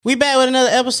We back with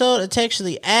another episode of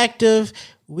Textually Active.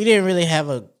 We didn't really have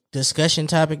a discussion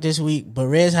topic this week, but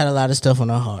Rez had a lot of stuff on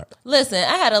her heart. Listen,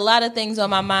 I had a lot of things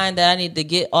on my mind that I need to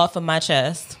get off of my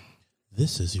chest.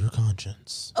 This is your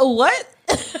conscience. What?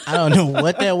 I don't know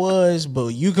what that was, but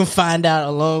you can find out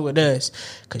along with us,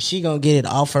 because she gonna get it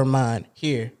off her mind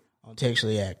here on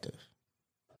Textually Active.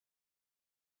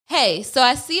 Hey, so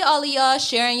I see all of y'all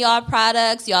sharing y'all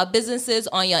products, y'all businesses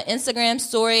on your Instagram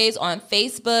stories, on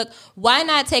Facebook. Why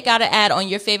not take out an ad on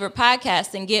your favorite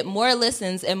podcast and get more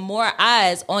listens and more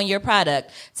eyes on your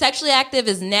product? Textually Active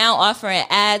is now offering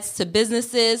ads to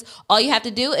businesses. All you have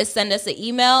to do is send us an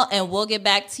email and we'll get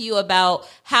back to you about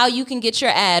how you can get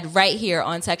your ad right here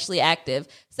on Textually Active.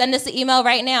 Send us an email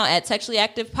right now at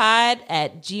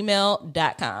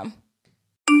textuallyactivepod@gmail.com.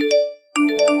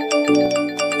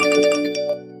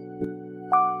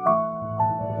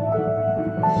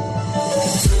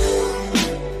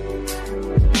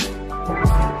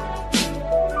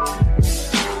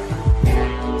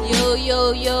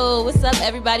 Yo, what's up,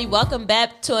 everybody? Welcome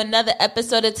back to another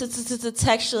episode of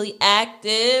Textually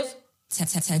Active.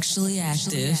 Textually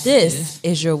Active. This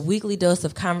is your weekly dose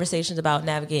of conversations about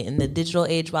navigating the digital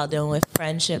age while dealing with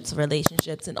friendships,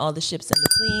 relationships, and all the ships in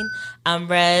between. I'm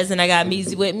Rez, and I got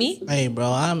Meezy with me. Hey,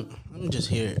 bro, I'm just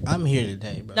here. I'm here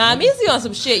today, bro. Nah, Meezy on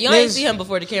some shit. Y'all ain't see him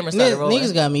before the camera started rolling.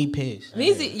 Niggas got me pissed.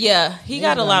 Meezy, yeah, he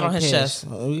got a lot on his chest.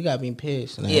 We got me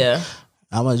pissed. Man. Yeah.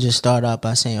 I'm gonna just start off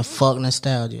by saying fuck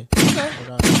nostalgia. Okay.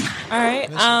 All right.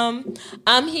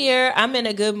 I'm here. I'm in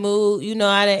a good mood. You know,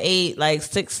 I done ate like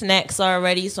 6 snacks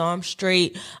already, so I'm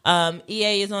straight.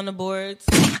 EA is on the boards.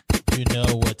 You know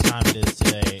what time it is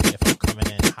today if I'm coming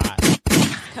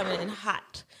in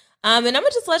hot. And I'm gonna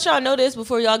just let y'all know this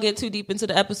before y'all get too deep into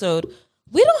the episode.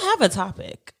 We don't have a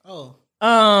topic. Oh.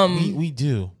 We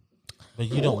do. But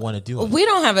you don't want to do it. We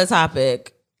don't have a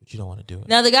topic. But you don't want to do it.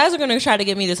 Now the guys are gonna try to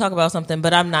get me to talk about something,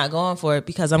 but I'm not going for it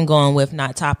because I'm going with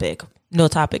not topic. No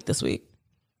topic this week.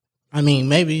 I mean,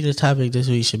 maybe the topic this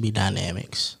week should be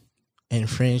dynamics and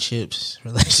friendships,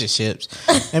 relationships,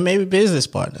 and maybe business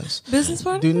partners. Business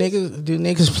partners? Do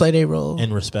niggas play their role?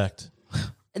 In respect.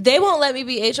 They won't let me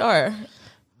be HR.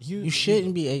 You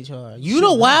shouldn't be HR. You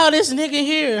the wildest nigga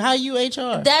here. How you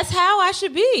HR? That's how I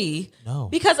should be. No.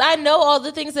 Because I know all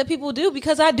the things that people do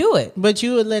because I do it. But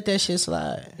you would let that shit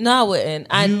slide. No, I wouldn't.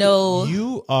 I know.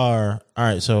 You are... All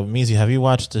right, so, Meezy, have you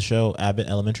watched the show Abbott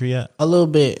Elementary yet? A little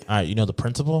bit. All right, you know the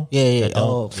principal? Yeah.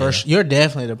 Oh, first, you're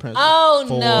definitely the principal. Oh,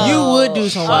 no. You would do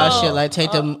some wild shit, like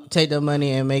take the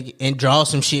money and draw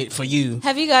some shit for you.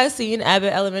 Have you guys seen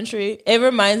Abbott Elementary? It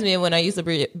reminds me of when I used to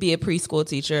be a preschool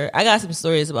teacher. I got some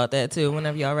stories about that, too,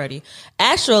 whenever y'all ready.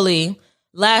 Actually,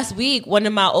 last week, one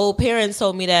of my old parents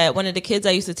told me that one of the kids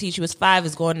I used to teach who was 5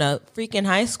 is going to freaking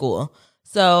high school.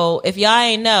 So, if y'all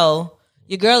ain't know...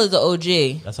 Your girl is an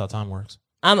OG. That's how time works.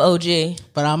 I'm OG.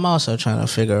 But I'm also trying to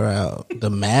figure out the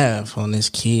math on this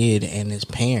kid and his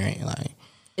parent. Like,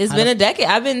 it's been a decade.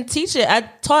 I've been teaching. I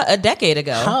taught a decade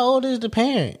ago. How old is the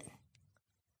parent?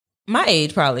 My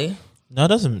age, probably. No,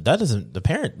 the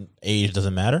parent age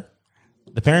doesn't matter.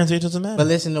 The parent's age doesn't matter. But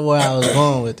listen to where I was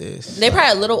going with this. They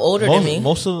probably a little older than me.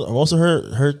 Most of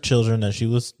her children that she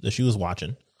was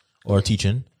watching or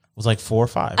teaching was like 4 or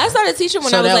 5. I started teaching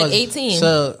when I was like 18.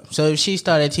 So if she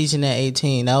started teaching at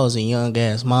 18, that was a young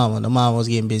ass mama. The mom was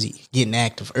getting busy, getting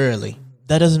active early.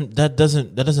 That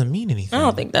doesn't mean anything. I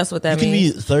don't think that's what that you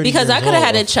means. Can be 30 because years I could have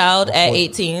had old a child or at 40.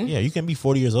 18. Yeah, you can be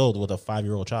 40 years old with a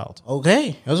 5-year-old child.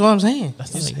 Okay, that's what I'm saying.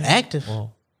 That's it's not active.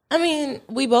 Well, I mean,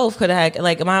 we both could have had,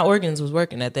 like, my organs was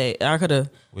working that day. I could have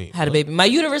had a baby. My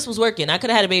uterus was working. I could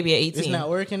have had a baby at 18. It's not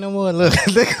working no more. Look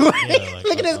at this.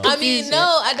 I mean,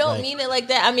 no, I don't mean it like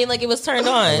that. I mean, like, it was turned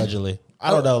on. Allegedly.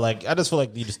 I don't know. Like, I just feel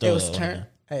like you just it was turned.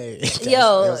 Hey, that's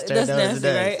nasty,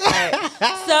 right? All right.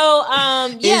 So,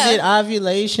 yeah. Is it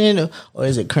ovulation or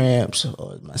is it cramps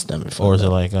or is my stomach full? Or is it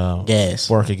like gas?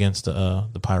 Work against the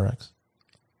Pyrex?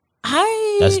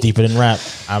 That's deeper than rap.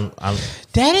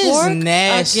 That is work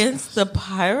nasty. Against the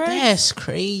Pyrex? That's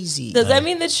crazy. Does that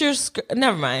mean that you're...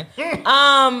 Never mind.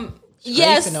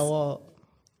 Yes. The wall.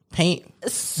 Paint.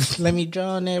 Let me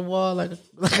draw on that wall like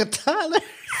a toddler.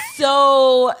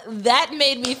 So that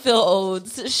made me feel old.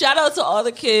 Shout out to all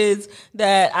the kids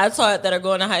that I taught that are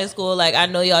going to high school. Like, I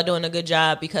know y'all doing a good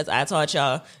job because I taught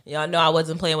y'all. Y'all know I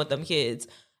wasn't playing with them kids.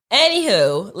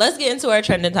 Anywho, let's get into our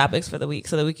trending topics for the week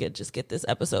so that we could just get this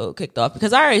episode kicked off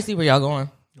because I already see where y'all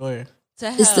going. Where? To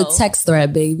hell. It's the text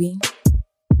thread, baby.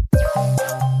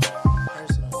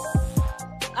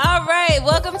 All right. right,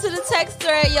 welcome to the text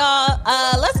thread, y'all.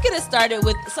 Let's get it started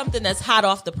with something that's hot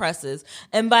off the presses.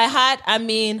 And by hot, I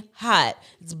mean hot.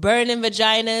 It's burning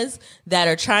vaginas that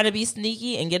are trying to be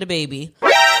sneaky and get a baby.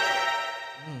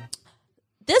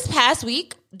 This past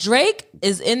week, Drake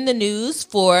is in the news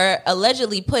for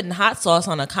allegedly putting hot sauce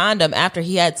on a condom after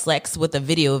he had sex with a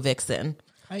video vixen.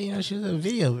 How you know she was a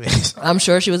video vixen? I'm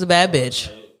sure she was a bad bitch.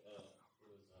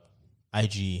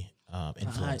 IG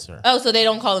influencer. Oh, so they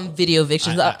don't call them video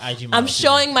vixens. IG I'm model,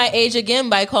 showing my age again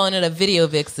by calling it a video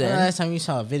vixen. When the last time you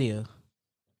saw a video?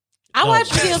 I watch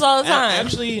videos all the time.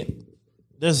 Actually,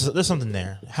 there's something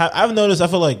there. I've noticed. I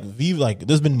feel like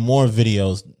there's been more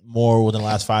videos within the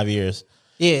last 5 years.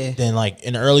 Yeah. Than like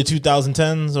in the early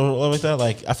 2010s or like that.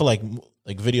 Like I feel like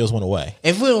videos went away.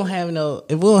 If we don't have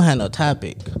no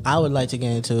topic, I would like to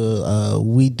get into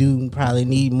we do probably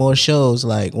need more shows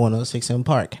like 106 in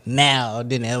Park now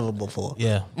than ever before.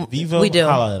 Yeah, Vivo, We do.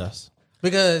 holla at us.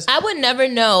 Because I would never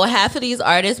know half of these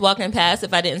artists walking past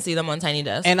if I didn't see them on Tiny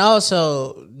Desk. and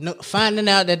also finding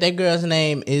out that girl's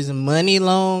name is Money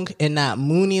Long and not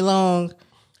Mooney Long.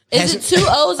 Is it 2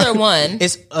 O's or 1?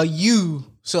 It's a U,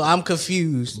 so I'm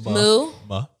confused. Moo?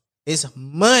 It's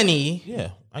Money.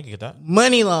 Yeah, I can get that.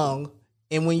 Money Long.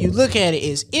 And when you look at it,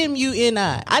 it's Muni.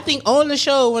 I think on the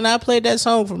show, when I played that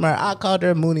song from her, I called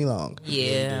her Mooney Long.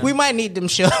 Yeah. We might need them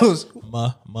shows.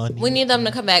 Money. We need them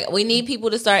to come back. We need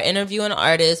people to start interviewing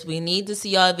artists. We need to see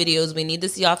y'all videos. We need to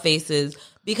see y'all faces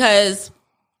because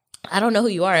I don't know who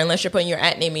you are unless you're putting your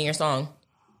at name in your song.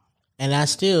 And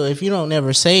if you don't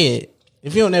ever say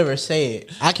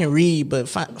it, I can read, but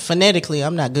phonetically,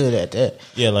 I'm not good at that.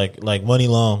 Yeah, like Money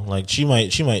Long. Like she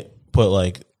might put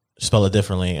like spell it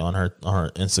differently on her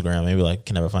Instagram. Maybe like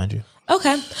can never find you.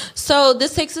 Okay. So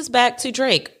this takes us back to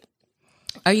Drake.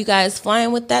 Are you guys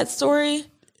flying with that story?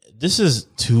 This is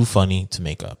too funny to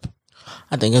make up.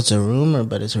 I think it's a rumor,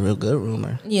 but it's a real good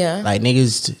rumor. Yeah. Like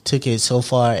niggas took it so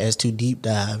far as to deep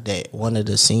dive that one of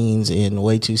the scenes in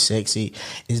Way Too Sexy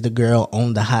is the girl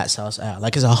on the hot sauce aisle.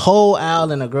 Like it's a whole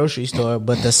aisle in a grocery store,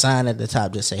 but the sign at the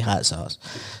top just say hot sauce.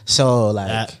 So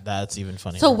like That's even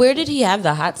funnier. So where did he have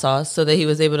the hot sauce so that he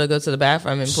was able to go to the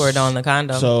bathroom and pour it on the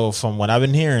condom? So from what I've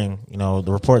been hearing, the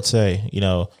reports say,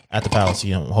 at the palace,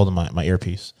 I'm holding my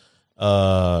earpiece.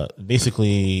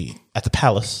 Basically at the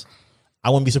palace, I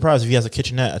wouldn't be surprised if he has a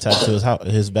kitchenette attached to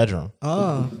his bedroom.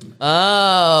 Oh.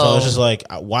 So it's just like,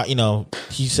 why?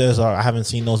 He says, I haven't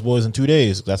seen those boys in 2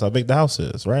 days. That's how big the house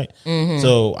is, right? Mm-hmm.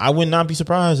 So I would not be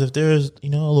surprised if there's, a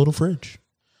little fridge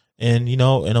and, in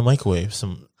a microwave,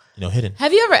 some, hidden.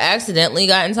 Have you ever accidentally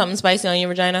gotten something spicy on your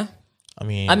vagina? I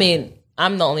mean,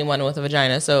 I'm the only one with a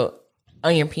vagina, so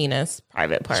on your penis,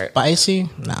 private part. spicy?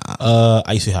 Nah.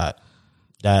 icy hot.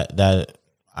 That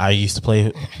I used to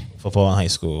play football in high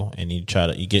school, and you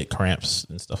get cramps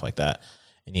and stuff like that,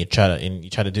 and you try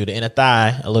to do the inner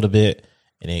thigh a little bit,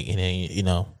 and they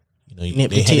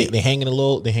hanging a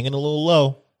little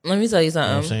low. Let me tell you You know what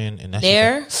I'm something. saying? And that's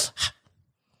Nair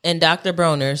and Dr.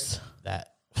 Bronner's,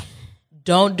 that.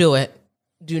 don't do it.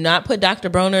 Do not put Dr.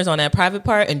 Bronner's on that private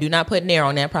part, and do not put Nair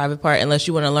on that private part unless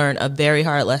you want to learn a very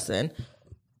hard lesson.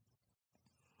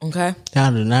 Okay,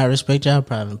 Y'all do not respect y'all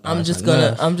private parts.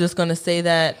 I'm just gonna say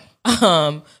that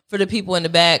for the people in the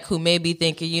back who may be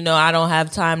thinking, I don't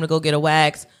have time to go get a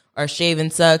wax or shaving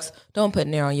sucks. Don't put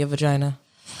Nair on your vagina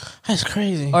That's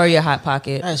crazy. or your hot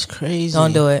pocket. That's crazy.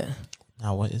 Don't do it.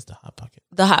 Now, what is the hot pocket?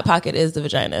 The hot pocket is the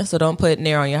vagina, so don't put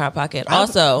Nair on your hot pocket.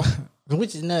 Also,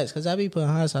 Which is nuts because I be putting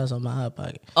hot sauce on my hot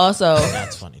pocket.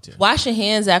 That's funny too. wash your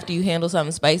hands after you handle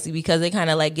something spicy because it kind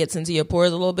of like gets into your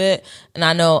pores a little bit. And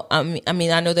I know, I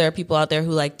know there are people out there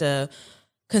who like to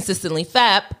consistently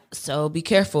fap, so be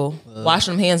careful. Wash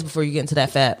them hands before you get into that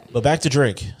fap. But back to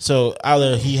Drake. So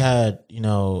either he had,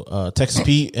 Texas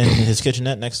Pete in his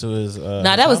kitchenette next to his.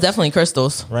 Nah, that was definitely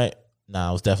crystals. right. Nah,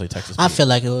 it was definitely Texas Pete. I feel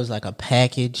like it was like a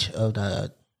package of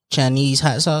the Chinese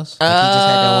hot sauce. Like he just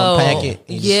had that one packet.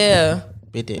 He just Yeah.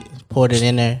 bit it, poured it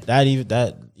in there. That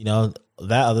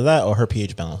or her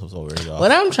pH balance was already off.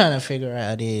 What I'm trying to figure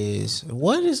out is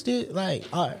what is this like?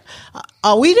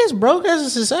 Are we this broke as a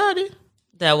society?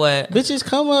 That what? Bitches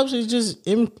come up and just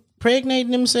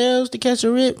impregnating themselves to catch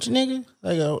a rich nigga.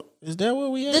 Like, is that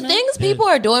what we at? The now? things people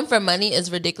are doing for money is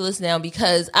ridiculous now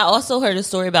because I also heard a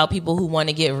story about people who want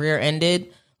to get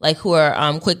rear-ended, like who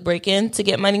are quick break-in to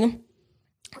get money.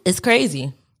 It's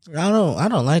crazy. I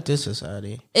don't like this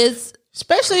society. It's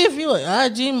Especially if you're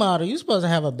an IG model, you're supposed to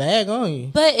have a bag on you.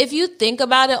 But if you think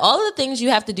about it, all of the things you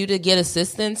have to do to get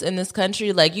assistance in this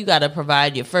country, like you got to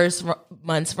provide your first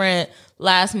month's rent,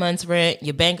 last month's rent,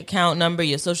 your bank account number,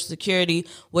 your social security,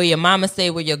 where your mama stay,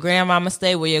 where your grandmama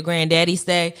stay, where your granddaddy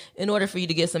stay, in order for you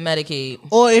to get some Medicaid.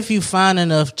 Or if you find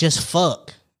enough, just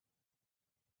fuck.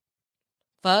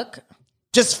 Fuck?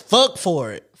 Just fuck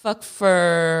for it. Fuck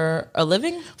for a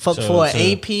living? Fuck for an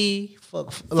AP.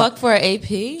 Fuck for an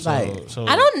AP? Like, So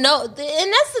I don't know. And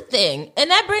that's the thing. And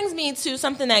that brings me to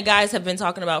something that guys have been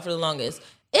talking about for the longest.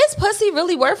 Is pussy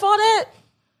really worth all that?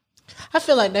 I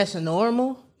feel like that's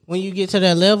normal when you get to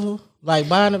that level. Like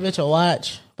buying a bitch a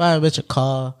watch, buying a bitch a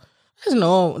car. That's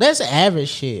normal. That's average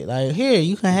shit. Like, here,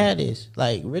 you can have this.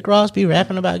 Like, Rick Ross be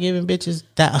rapping about giving bitches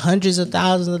hundreds of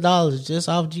thousands of dollars just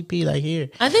off GP. Like,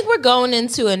 here. I think we're going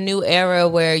into a new era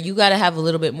where you got to have a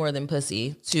little bit more than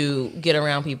pussy to get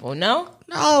around people. No?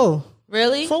 No.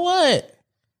 Really? For what?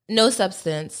 No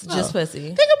substance, just pussy.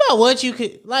 Think about what you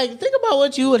could, like, think about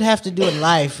what you would have to do in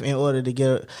life in order to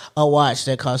get a watch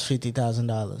that costs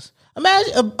 $50,000.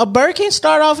 Imagine a Birkin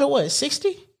start off at what,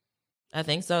 60? I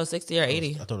think so, 60 or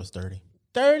 80. I thought it was 30.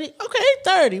 30? Okay,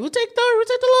 30. We'll take 30. We'll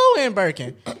take the low end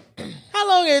Birkin. How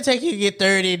long did it take you to get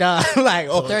 $30? Like,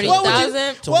 oh,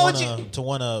 30,000? To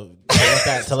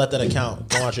let that account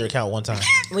go out your account one time.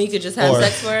 When you could just have Or-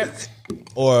 sex for it?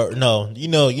 Or no, you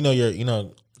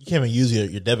can't even use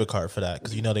your debit card for that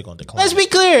because they're gonna decline. Let's be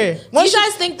clear. Do you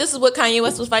guys think this is what Kanye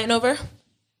West was fighting over?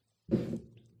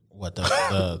 What the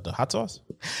hot sauce?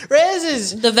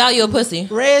 The value of pussy.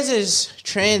 Rez's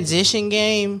transition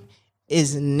game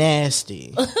is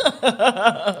nasty.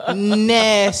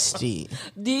 Nasty.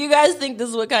 Do you guys think this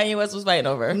is what Kanye West was fighting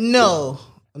over? No,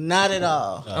 not at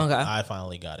all. Okay. I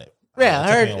finally got it. Yeah, It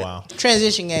took me a her while.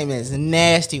 transition game is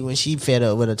nasty when she fed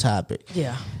up with a topic.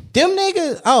 Yeah. Them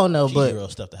niggas, I don't know, She but hero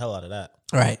stuffed the hell out of that.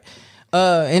 right.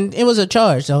 And it was a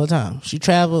charge the whole time. She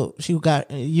traveled. She got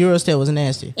Eurostep was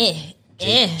nasty.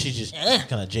 She just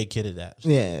kind of J kidded that.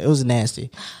 Yeah, it was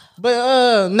nasty. But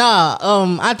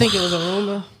I think it was a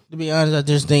rumor. To be honest, I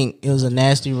just think it was a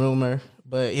nasty rumor.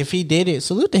 But if he did it,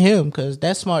 salute to him because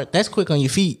that's smart. That's quick on your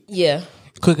feet. Yeah.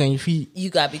 Quick on your feet. You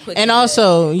got to be quick. And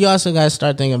also, you also got to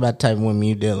start thinking about the type of women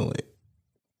you're dealing with.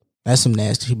 That's some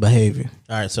nasty behavior.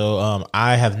 All right, so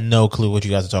I have no clue what you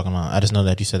guys are talking about. I just know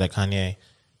that you said that Kanye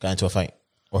got into a fight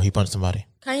or he punched somebody.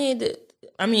 Kanye did.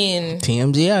 I mean,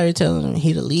 TMZ out here telling him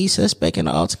he the lead suspect in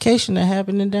the altercation that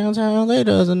happened in downtown LA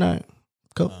the other night.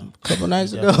 Couple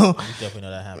nights ago. You definitely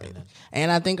know that happened then. And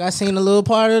I think I seen a little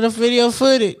part of the video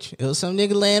footage. It was some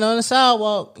nigga laying on the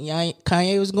sidewalk.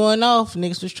 Kanye was going off.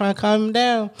 Niggas was trying to calm him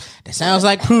down. That sounds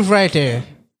like proof right there.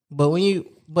 But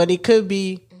it could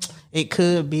be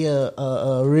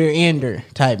a rear ender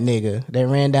type nigga that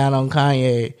ran down on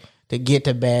Kanye to get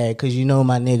the bag because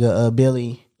my nigga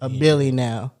Billy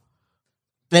now.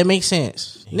 That makes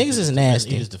sense. Niggas is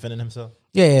nasty. He just defending himself.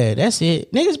 Yeah, that's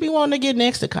it. Niggas be wanting to get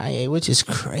next to Kanye, which is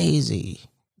crazy.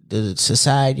 The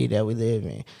society that we live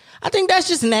in. I think that's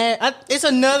just it's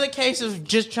another case of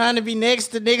just trying to be next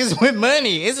to niggas with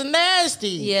money. It's nasty.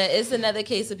 yeah, it's another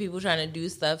case of people trying to do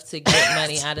stuff to get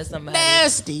money out of somebody.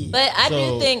 Nasty. But I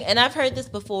do think, and I've heard this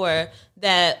before,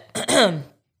 that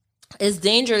it's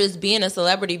dangerous being a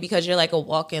celebrity because you're like a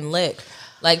walking lick.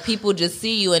 Like, people just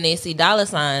see you and they see dollar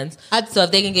signs. So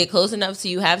if they can get close enough to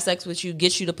you, have sex with you,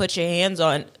 get you to put your hands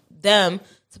on them,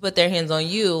 to put their hands on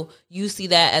you, you see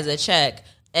that as a check.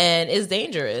 And it's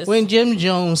dangerous. When Jim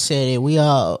Jones said it,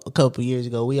 a couple years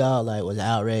ago, we all was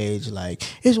outraged. Like,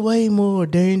 it's way more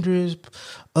dangerous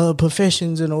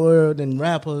professions in the world than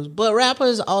rappers. But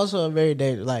rappers also are very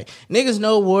dangerous. Like, niggas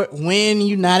know when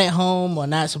you're not at home or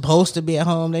not supposed to be at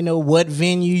home. They know what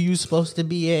venue you supposed to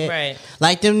be at. Right.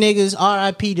 Like, them niggas,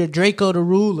 R.I.P. to Draco the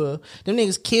Ruler, them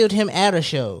niggas killed him at a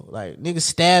show. Like, niggas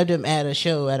stabbed him at a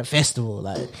show, at a festival.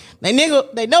 Like, they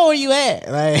know where you at.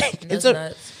 Like, That's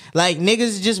nuts. Like,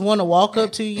 niggas just want to walk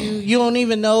up to you. You don't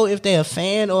even know if they're a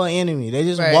fan or an enemy. They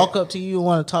just walk up to you and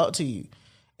want to talk to you.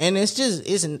 And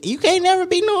you can't never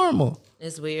be normal.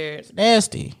 It's weird.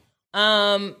 Nasty.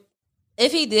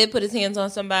 If he did put his hands on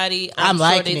somebody, I'm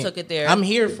sure they took it there. I'm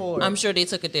here for it. I'm sure they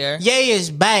took it there. Ye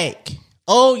is back.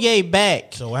 Oh, Ye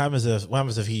back. So what happens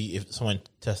if someone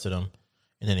tested him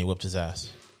and then he whipped his ass?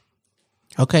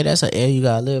 Okay, that's an L you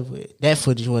gotta live with. That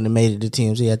footage wouldn't have made it to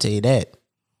TMZ, I tell you that.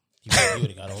 He would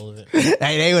have got a hold of it.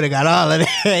 Hey, they would have got all of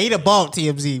that. He'd have bought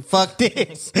TMZ. Fuck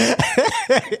this.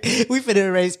 We finna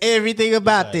erase everything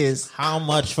about this. How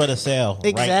much for the sale?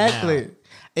 Exactly. Right now?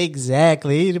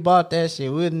 Exactly. He'd have bought that shit.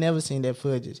 We would have never seen that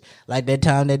footage. Like that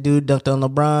time that dude dunked on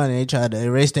LeBron and they tried to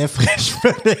erase that footage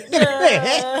from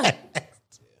the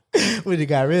We just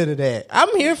got rid of that.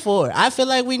 I'm here for it. I feel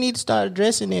like we need to start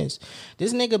addressing this.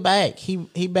 This nigga back. He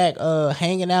back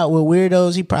hanging out with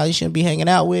weirdos he probably shouldn't be hanging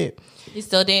out with. He's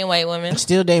still dating white women.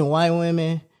 Still dating white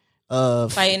women.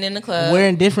 Fighting in the club.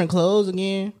 Wearing different clothes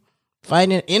again.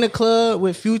 Fighting in a club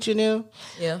with Future now.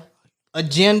 Yeah. A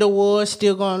gender war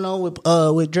still going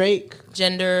on with Drake.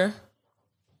 Gender.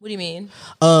 What do you mean?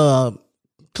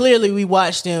 Clearly we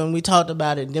watched them. We talked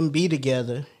about it. Them be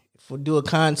together do a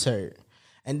concert.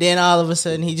 And then all of a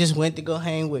sudden, he just went to go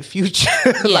hang with Future.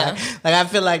 Yeah. like I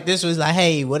feel like this was like,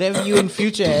 hey, whatever you and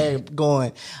Future had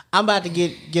going, I'm about to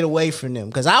get away from them.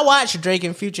 Because I watched Drake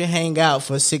and Future hang out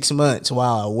for 6 months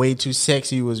while Way Too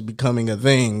Sexy was becoming a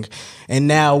thing. And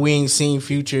now we ain't seen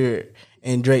Future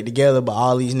and Drake together, but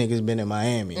all these niggas been in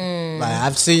Miami. Like,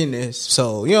 I've seen this.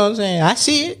 So, you know what I'm saying? I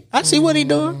see it. I see what he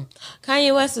doing.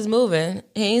 Kanye West is moving.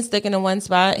 He ain't sticking in one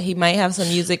spot. He might have some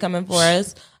music coming for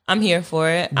us. I'm here for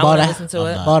it. I want to listen to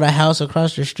it. Bought a house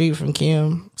across the street from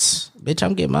Kim. Bitch,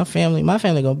 I'm getting my family. My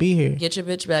family gonna be here. Get your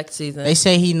bitch back season. They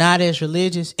say he not as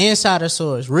religious. Insider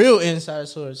source. Real insider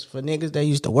source for niggas that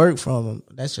used to work from him.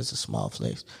 That's just a small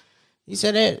flex. He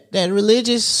said that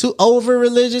religious, over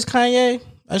religious Kanye,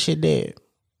 that shit dead.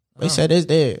 They said it's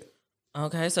dead.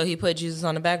 Okay, so he put Jesus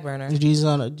on the back burner.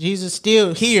 Jesus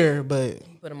still here, but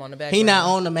Put him on the back he burner. not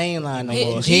on the main line no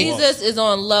more. Jesus is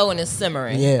on low and is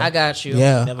simmering. Yeah. I got you.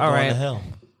 Yeah. Never All going right. to hell.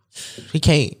 He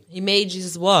can't. He made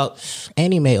Jesus walk.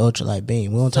 And he made Ultralight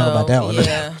Beam. We won't talk about that one.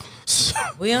 Yeah.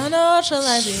 We on the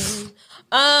ultralight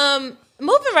beam.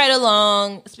 Moving right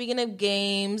along. Speaking of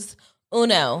games,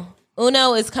 Uno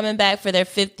is coming back for their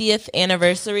 50th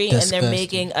anniversary, Disgusting. and they're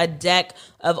making a deck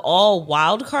of all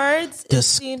wild cards. It Dis-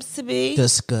 seems to be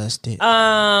Disgusted.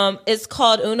 It's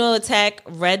called Uno Attack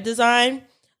Red Design.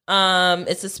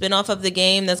 It's a spinoff of the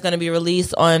game that's going to be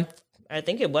released on. I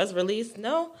think it was released.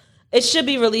 No, it should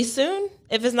be released soon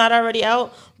if it's not already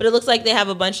out. But it looks like they have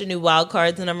a bunch of new wild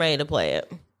cards, and I'm ready to play it.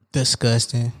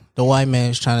 Disgusting. The white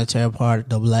man is trying to tear apart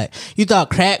the black. You thought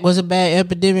crack was a bad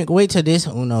epidemic? Wait till this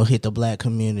Uno hit the black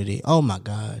community. Oh my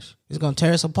gosh. It's going to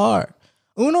tear us apart.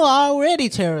 Uno already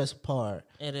tear us apart.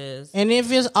 It is. And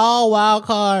if it's all wild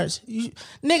cards,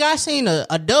 nigga, I seen a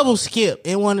double skip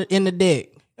in the deck.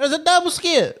 There's a double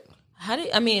skip.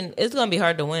 It's going to be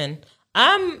hard to win.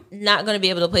 I'm not going to be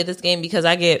able to play this game because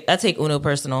I take Uno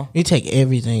personal. You take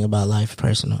everything about life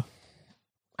personal.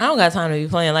 I don't got time to be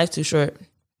playing. Life's too short.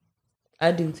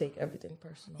 I do take everything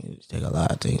personal. You take a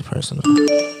lot of things personal.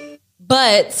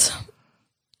 But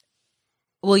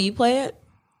will you play it?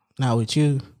 Not with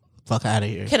you. Fuck out of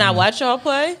here. Can I watch y'all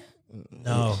play?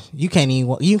 No. You can't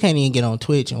even get on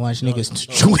Twitch and watch niggas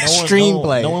No stream one,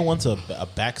 play. No one wants a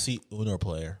backseat Uno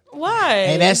player. Why?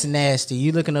 Hey, that's nasty.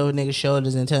 You looking over niggas'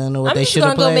 shoulders and telling them what I'm they just should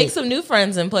gonna have go played. make some new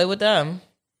friends and play with them.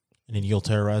 And then you'll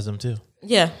terrorize them too.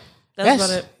 Yeah, that's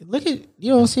about it. Look at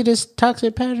you. Don't see this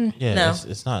toxic pattern. Yeah, No.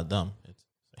 it's not dumb.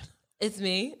 It's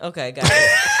me. Okay, got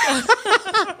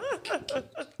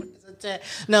it.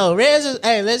 No, Rez is.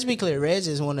 Hey, let's be clear. Rez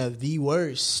is one of the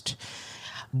worst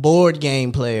board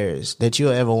game players that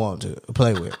you'll ever want to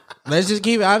play with. I'm just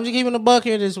keeping a buck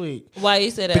here this week. Why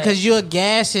you say that? Because you'll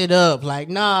gas it up like,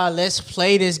 nah, let's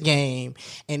play this game.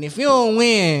 And if you don't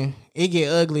win, it get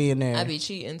ugly in there. I be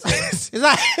cheating too. It's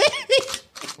like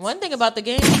One thing about the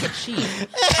game, I can cheat.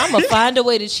 I'm gonna find a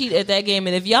way to cheat at that game.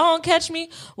 And if y'all don't catch me,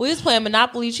 we was playing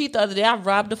Monopoly Cheat the other day. I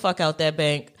robbed the fuck out that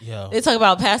bank. Yo. They talk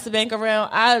about pass the bank around.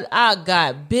 I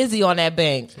got busy on that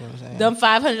bank. Them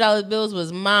 $500 bills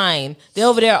was mine. They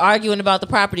over there arguing about the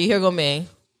property. Here go me.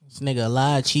 this nigga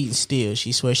lied, cheating, steal.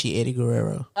 She swears she Eddie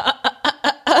Guerrero.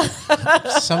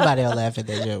 Somebody will laugh at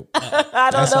that joke. I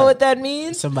don't know what that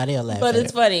means, Somebody will laugh but at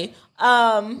it's it. funny.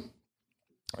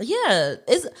 Yeah.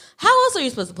 How else are you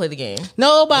supposed to play the game?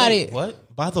 Nobody.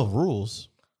 What? By the rules.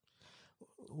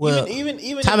 Well, even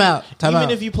time out.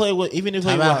 If you play with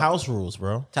out. house rules,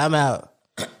 bro. Time out.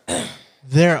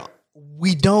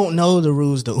 We don't know the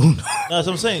rules to Uno. No, that's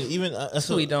what I'm saying. Even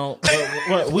We don't.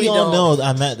 we all know.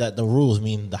 I meant that the rules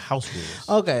mean the house rules.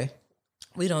 Okay.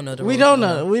 We don't know the We rules. don't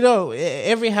know. We don't.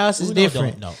 Every house is Uno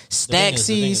different. Don't know.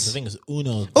 Staxies. The thing is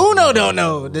Uno. Uno don't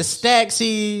know. The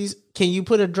Staxies. Can you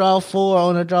put a draw 4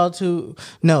 on a draw 2?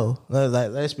 No.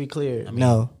 Let's be clear.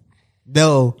 No.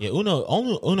 Yeah,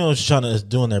 Uno's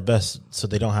doing their best so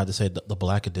they don't have to say the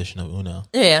black edition of Uno.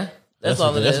 Yeah. That's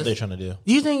all it That's is. what they're trying to do.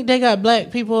 You think they got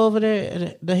black people over there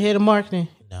at the head of marketing?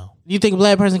 No. You think a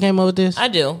black person came up with this? I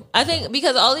do. I think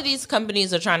because all of these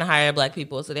companies are trying to hire black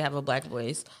people, so they have a black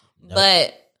voice.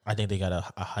 But I think they got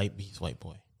a hype beast white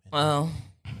boy.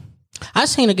 I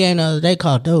seen a game the other day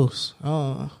called Dose.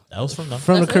 That was from them.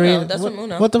 From That's the Korean. Uno. That's from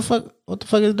Uno. What the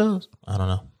fuck is Dose? I don't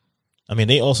know. I mean,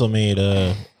 they also made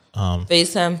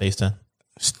FaceTime.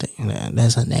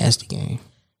 That's a nasty game.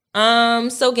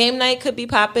 So game night could be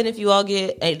popping if you all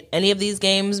get any of these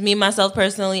games. Me, myself,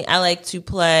 personally, I like to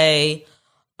play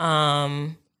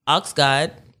Ox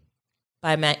God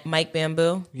by Mike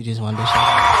Bamboo. You just wanted to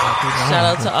shout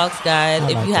out to Ox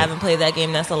God. If you haven't played that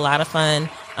game, that's a lot of fun.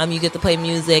 You get to play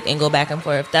music and go back and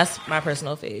forth. That's my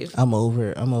personal fave. I'm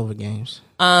over games.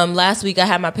 Last week I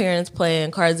had my parents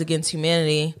playing Cards Against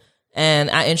Humanity,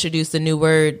 and I introduced a new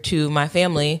word to my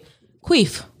family,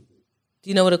 queef. Do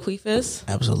you know what a queef is?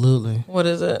 Absolutely. What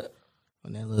is it?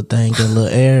 When that little thing got a little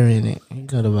air in it, you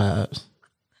got the vibes.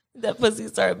 That pussy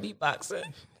started beatboxing.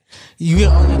 You can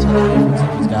only tell the difference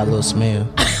if it's got a little smell.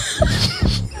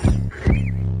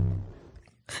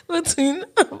 Between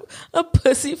a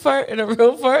pussy fart and a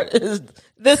real fart is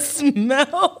the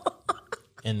smell.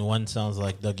 And one sounds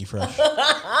like Dougie Fresh.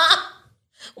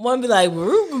 One be like,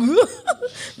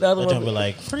 the other one be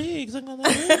like, freaks.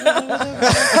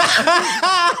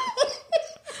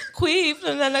 Queef,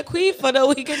 and then a queef for the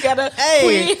week. You got a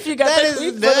queef. You got the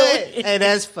queef for the week. Hey,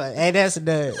 that's fun. Hey, that's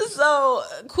nuts. So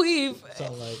queef.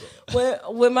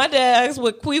 When my dad asked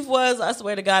what queef was, I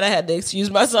swear to God, I had to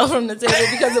excuse myself from the table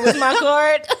because it was my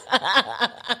card.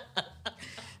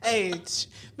 Hey,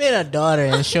 being a daughter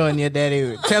and telling your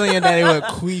daddy what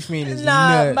queef means is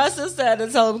nuts. My sister had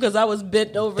to tell him because I was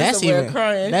bent over somewhere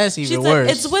crying. That's even she worse.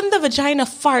 Said, it's when the vagina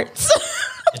farts.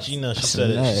 And she said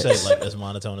it like as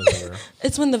monotone as ever.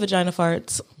 It's when the vagina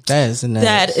farts. That's nuts.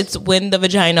 Dad, it's when the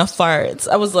vagina farts.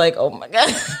 I was like, oh my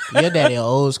God. Your daddy an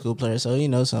old school player, so he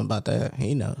knows something about that.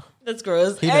 He know. That's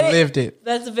gross. He done lived it.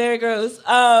 That's very gross.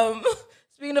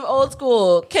 Speaking of old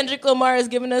school, Kendrick Lamar is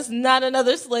giving us Not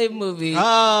Another Slave movie.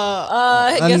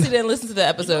 I guess he didn't listen to the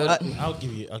episode. I'll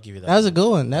give you that. That was a good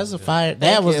one. That was a fire.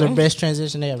 That was the best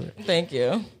transition ever. Thank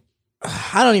you.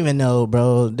 I don't even know,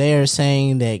 bro. They're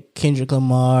saying that Kendrick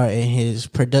Lamar and his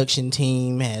production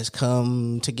team has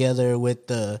come together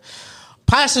with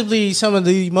possibly some of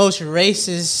the most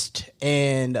racist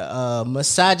and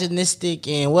misogynistic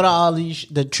and what are all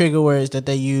the trigger words that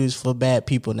they use for bad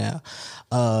people now?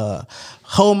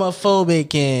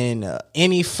 Homophobic and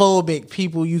any phobic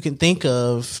people you can think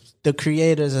of, the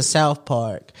creators of South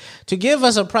Park, to give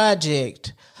us a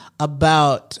project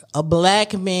about a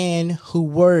black man who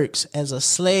works as a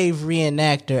slave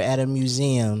reenactor at a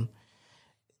museum,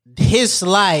 his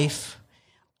life,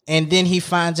 and then he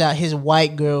finds out his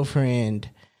white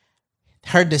girlfriend,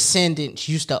 her descendants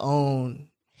used to own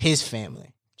his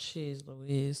family. Jeez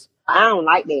Louise. I don't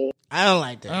like that. I don't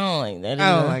like that. I don't like that.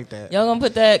 I don't like that. Y'all gonna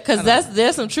put that because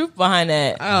there's some truth behind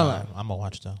that. I I'm gonna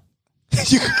watch though.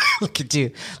 Look at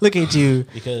you. Look at you.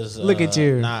 Because look at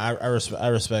you. Nah, I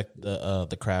respect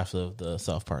the craft of the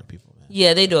South Park people, man.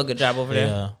 Yeah, they do a good job over there.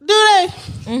 Yeah. Do they?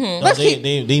 Mm-hmm. No,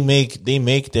 they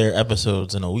make their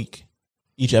episodes in a week.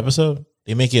 Each episode,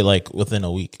 they make it like within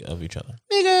a week of each other.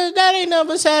 Nigga, that ain't nothing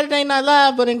but Saturday Night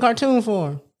Live, but in cartoon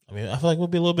form. I mean, I feel like it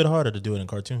would be a little bit harder to do it in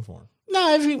cartoon form.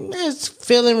 No, it's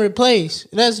fill and replace.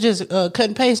 That's just cut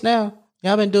and paste now.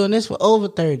 Y'all been doing this for over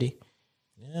 30.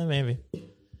 Yeah, maybe.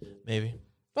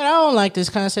 But I don't like this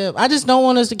concept. I just don't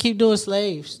want us to keep doing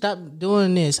slaves. Stop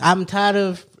doing this. I'm tired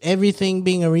of everything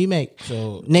being a remake.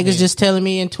 So niggas just telling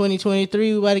me in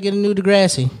 2023 we about to get a new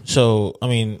Degrassi. So, I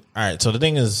mean, all right. So the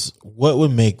thing is, what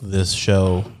would make this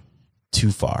show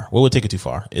too far? What would take it too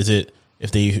far? Is it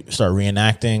if they start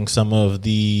reenacting some of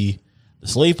the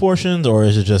slave portions, or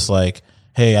is it just like,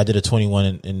 hey, I did a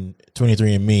 21 and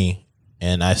 23 and me,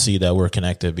 and I see that we're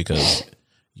connected because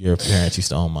your parents used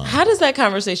to own mine? How does that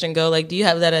conversation go? Like, do you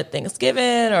have that at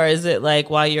Thanksgiving, or is it like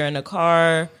while you're in a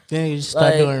car? Then you just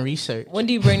start doing research. When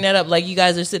do you bring that up? Like, you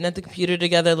guys are sitting at the computer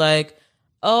together, like,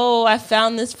 oh, I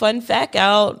found this fun fact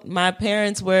out. My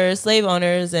parents were slave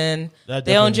owners, and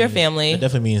they owned your family. That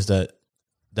definitely means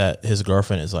that his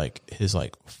girlfriend is like his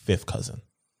fifth cousin.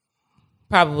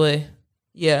 Probably,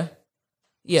 yeah.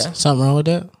 Something wrong with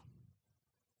that?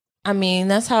 I mean,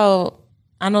 that's how.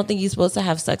 I don't think you're supposed to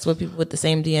have sex with people with the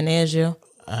same DNA as you.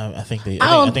 I think the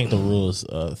rule is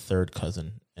third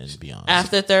cousin and beyond.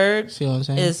 After third, See what I'm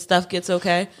saying? is stuff gets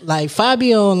okay. Like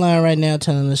Fabio online right now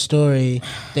telling the story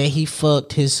that he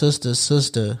fucked his sister's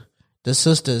sister. The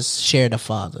sisters shared a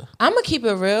father. I'm gonna keep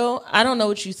it real. I don't know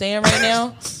what you're saying right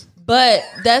now, but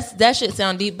that shit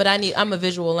sound deep. But I'm a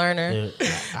visual learner.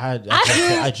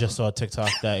 I just saw a TikTok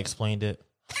that explained it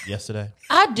yesterday.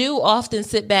 I do often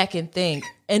sit back and think,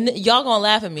 and y'all gonna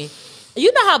laugh at me.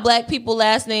 You know how black people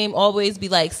last name always be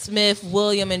like Smith,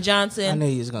 William, and Johnson? I knew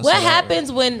you was gonna What say that. happens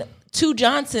when two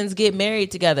Johnsons get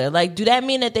married together? Like, do that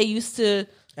mean that they used to,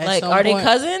 At like, some are they point.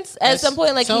 cousins? At some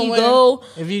point, like, can you Somewhere, go?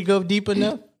 if you go deep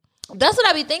enough. That's what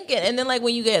I be thinking. And then like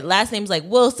when you get last names like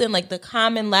Wilson, like the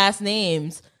common last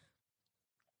names,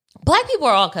 black people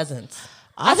are all cousins.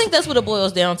 I think that's what it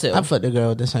boils down to. I fucked a girl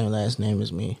with the same last name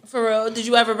as me. For real? Did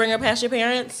you ever bring her past your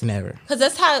parents? Never. Because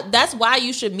that's why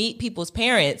you should meet people's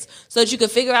parents so that you could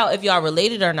figure out if y'all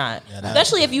related or not. Yeah,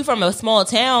 especially if you from a small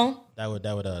town. That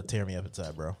would tear me up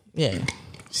inside, bro. Yeah.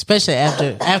 Especially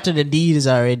after the deed is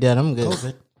already done. I'm good.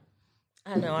 COVID.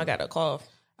 I know, I got a cough.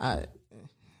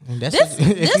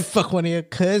 If you fuck one of your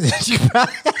cousins, you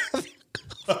probably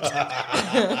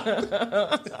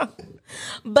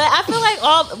But I feel like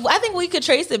I think we could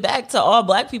trace it back to all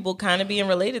black people kind of being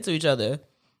related to each other.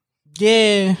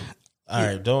 Yeah. All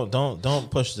right,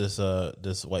 don't push this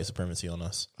white supremacy on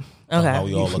us. Okay. How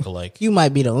we all look alike. You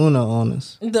might be the Uno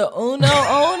owners. The Uno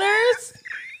owners?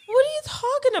 What are you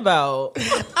talking about?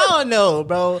 I don't know,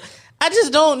 bro. I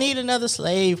just don't need another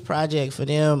slave project for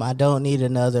them. I don't need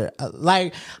another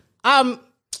I'll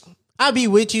be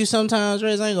with you sometimes,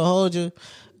 Rez. I ain't gonna hold you.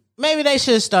 Maybe they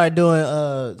should start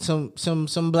doing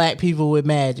some black people with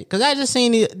magic. Cause I just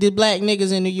seen the black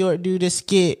niggas in New York do this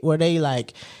skit where they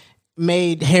like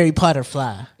made Harry Potter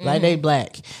fly. Like they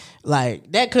black.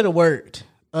 Like that could have worked.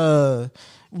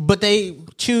 But they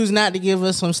choose not to give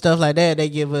us some stuff like that. They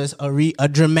give us a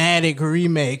dramatic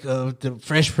remake of the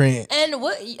Fresh Prince. And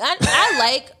what I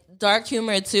like dark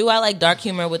humor too. I like dark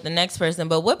humor with the next person.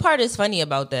 But what part is funny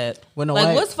about that?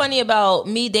 What's funny about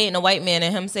me dating a white man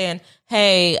and him saying,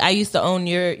 "Hey, I used to own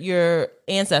your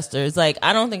ancestors"? Like,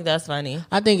 I don't think that's funny.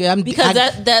 I think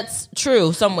that's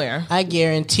true somewhere. I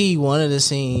guarantee one of the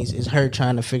scenes is her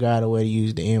trying to figure out a way to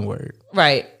use the N-word.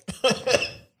 Right.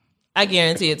 I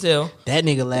guarantee it too. That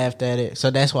nigga laughed at it,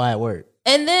 so that's why it worked.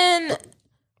 And then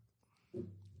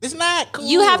it's not cool.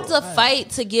 You have to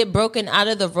fight to get broken out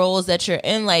of the roles that you're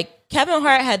in. Like Kevin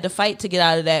Hart had to fight to get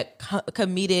out of that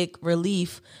comedic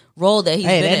relief role that he's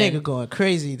been in. That nigga going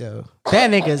crazy though.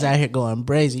 That nigga's out here going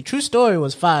brazy. True Story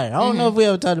was fire. I don't know if we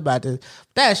ever talked about this.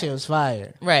 That shit was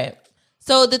fire. Right.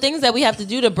 So the things that we have to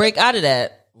do to break out of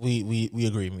that. We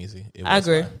agree, Meezy. I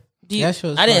agree. I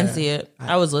didn't see it.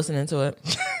 I was listening to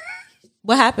it.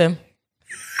 What happened?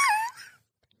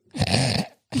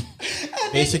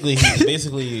 Basically,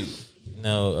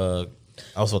 no.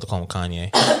 I was about to call him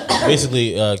Kanye.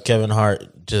 Basically, Kevin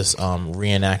Hart just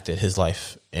reenacted his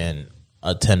life in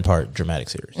a 10-part dramatic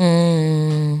series.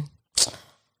 I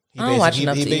don't watch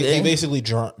enough TV. He basically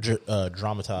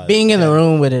dramatized. Being in the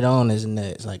room with it on is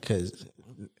nuts. Like, cause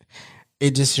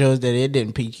it just shows that it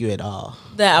didn't pique you at all.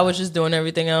 That I was just doing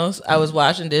everything else. I was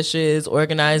washing dishes,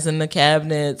 organizing the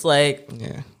cabinets,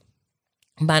 minding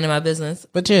my business.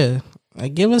 But yeah,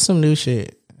 like, give us some new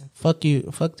shit. Fuck you.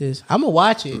 Fuck this. I'm gonna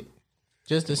watch it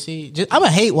just to see. I'm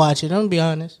gonna hate watch it. I'm gonna be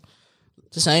honest.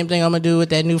 The same thing I'm gonna do with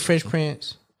that new Fresh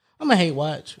Prince. I'm gonna hate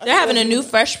watch. They're having a new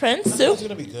Fresh Prince too. It's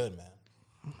gonna be good, man.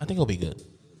 I think it'll be good.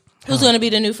 Who's gonna be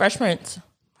the new Fresh Prince?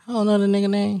 I don't know the nigga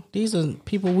name. These are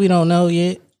people we don't know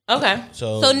yet. Okay.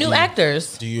 So new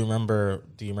actors. Do you remember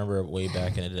way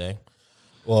back in the day?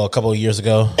 Well, a couple of years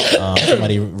ago,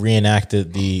 somebody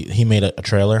reenacted he made a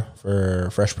trailer for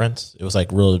Fresh Prince. It was like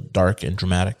real dark and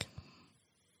dramatic.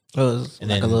 It was and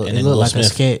then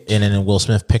Will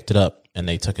Smith picked it up and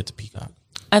they took it to Peacock.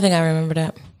 I think I remember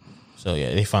that. So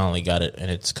yeah, they finally got it and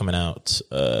it's coming out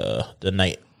the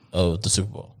night of the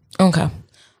Super Bowl. Okay.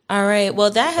 All right.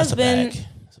 Well, that has been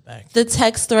the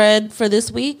text thread for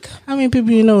this week. How many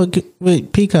people you know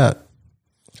with Peacock?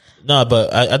 No,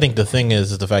 but I think the thing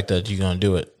is the fact that you're gonna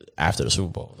do it after the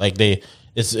Super Bowl. Like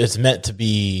it's meant to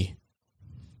be.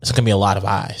 It's gonna be a lot of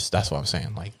eyes. That's what I'm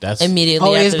saying. Like that's immediately.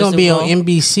 Oh, after it's gonna be on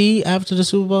NBC after the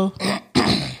Super Bowl.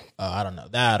 I don't know.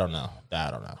 I don't know.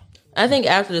 I think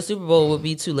after the Super Bowl would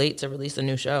be too late to release a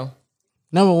new show.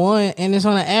 Number one, and it's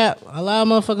on an app. A lot of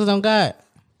motherfuckers don't got.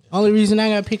 Only reason I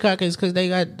got Peacock is because they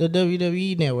got the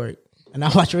WWE network, and I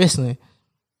watch wrestling.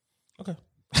 Okay.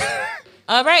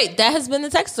 All right, that has been the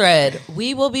text thread.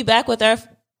 We will be back with our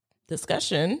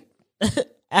discussion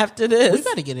after this. We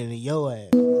gotta get into your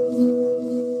ass.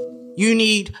 You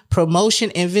need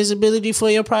promotion and visibility for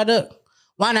your product?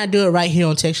 Why not do it right here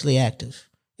on Textually Active?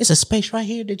 It's a space right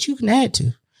here that you can add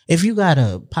to. If you got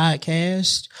a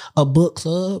podcast, a book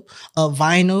club, a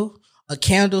vinyl, a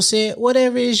candle set,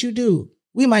 whatever it is you do,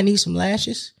 we might need some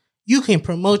lashes. You can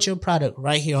promote your product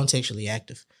right here on Textually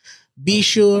Active. Be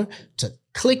sure to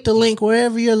click the link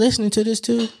wherever you're listening to this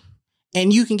to,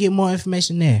 and you can get more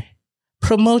information there.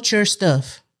 Promote your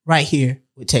stuff right here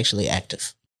with Textually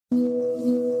Active.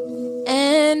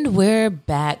 And we're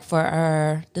back for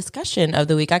our discussion of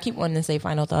the week. I keep wanting to say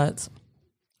final thoughts.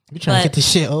 We're trying to get this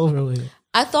shit over with.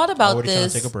 I thought about this. Trying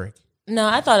to take a break. No,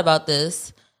 I thought about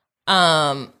this.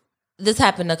 this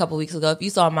happened a couple weeks ago. If you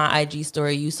saw my IG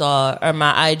story, you saw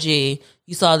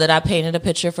that I painted a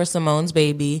picture for Simone's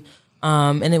baby,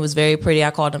 and it was very pretty.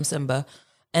 I called him Simba,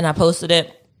 and I posted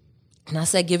it, and I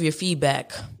said, "Give your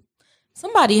feedback."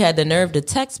 Somebody had the nerve to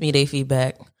text me their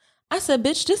feedback. I said,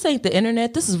 "Bitch, this ain't the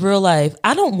internet. This is real life.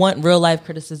 I don't want real life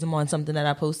criticism on something that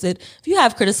I posted. If you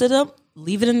have criticism,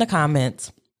 leave it in the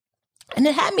comments." And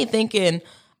it had me thinking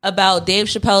about Dave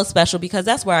Chappelle's special, because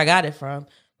that's where I got it from,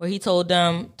 where he told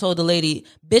the lady,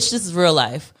 "Bitch, this is real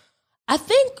life." I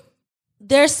think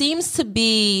there seems to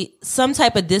be some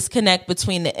type of disconnect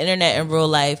between the internet and real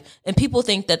life, and people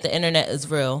think that the internet is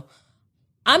real.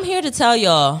 I'm here to tell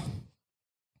y'all,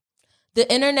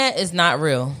 the internet is not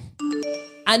real.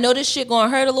 I know this shit gonna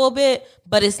hurt a little bit,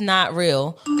 but it's not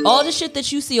real. All the shit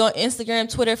that you see on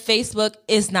Instagram, Twitter, Facebook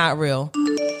is not real.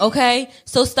 Okay?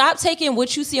 So stop taking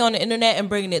what you see on the internet and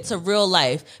bringing it to real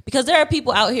life, because there are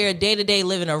people out here day to day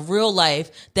living a real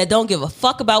life that don't give a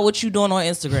fuck about what you're doing on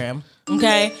Instagram.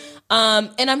 Okay?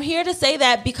 And I'm here to say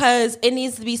that because it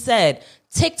needs to be said.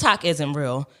 TikTok isn't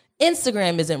real.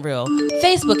 Instagram isn't real.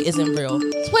 Facebook isn't real.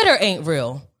 Twitter ain't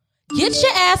real. Get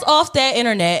your ass off that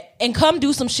internet and come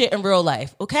do some shit in real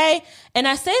life, okay? And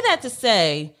I say that to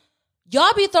say,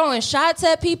 y'all be throwing shots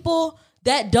at people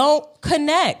that don't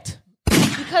connect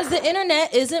because the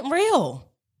internet isn't real.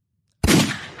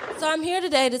 So I'm here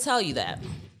today to tell you that.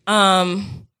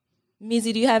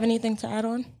 Meezy, do you have anything to add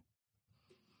on?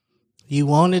 You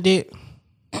wanted it?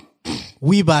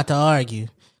 We about to argue.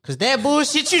 Because that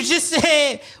bullshit you just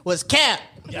said was cap.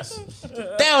 Yes.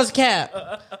 That was cap.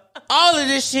 All of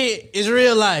this shit is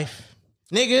real life.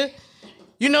 Nigga,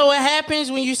 you know what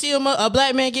happens when you see a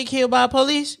black man get killed by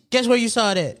police? Guess where you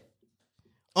saw that?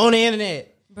 On the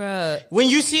internet. Bruh. When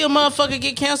you see a motherfucker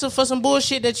get canceled for some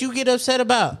bullshit that you get upset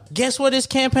about, guess where this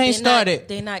campaign started?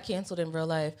 They not canceled in real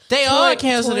life. They are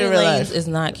canceled in real life. Is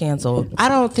not canceled. I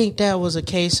don't think that was a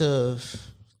case of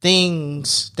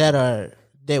things that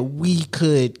we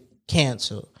could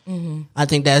cancel. Mm-hmm. I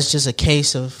think that's just a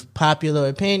case of popular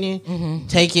opinion. Mm-hmm.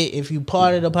 Take it. If you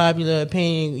part of the popular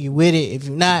opinion, you with it. If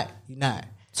you're not, you're not.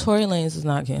 Tory Lanez is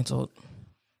not canceled.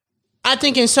 I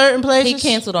think in certain places. He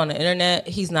canceled on the internet.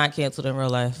 He's not canceled in real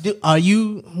life.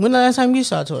 When the last time you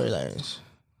saw Tory Lanez?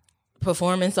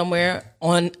 Performing somewhere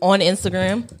on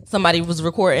Instagram. Somebody was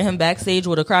recording him backstage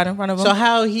with a crowd in front of him. So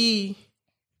how he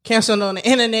canceled on the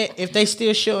internet if they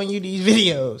still showing you these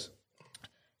videos?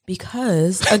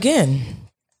 Because, again,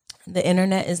 the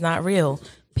internet is not real.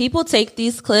 People take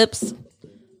these clips.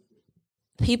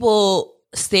 People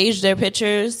stage their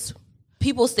pictures.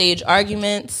 People stage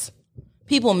arguments.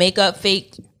 People make up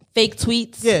fake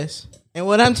tweets. Yes. And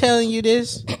what I'm telling you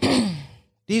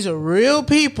these are real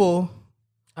people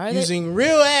using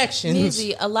real actions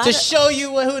to show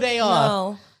you who they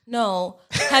are. No.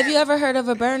 Have you ever heard of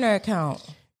a burner account?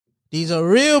 These are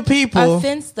real people. A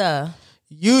Finsta.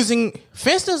 Using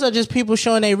Finstas are just people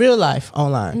showing their real life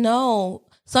online. No.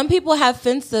 Some people have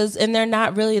Finstas and they're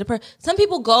not really the person. Some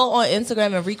people go on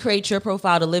Instagram and recreate your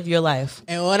profile to live your life.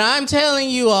 And what I'm telling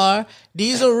you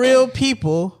these are real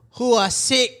people who are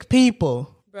sick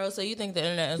people. Bro, so you think the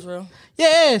internet is real?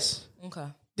 Yes. Okay.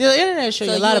 The internet shows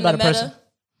you a lot about a person.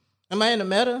 Am Am I in the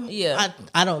meta? Yeah.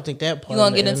 I don't think that part. You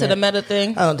gonna get into the meta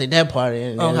thing? I don't think that part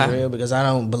is real because I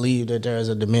don't believe that there is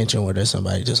a dimension where there's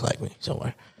somebody just like me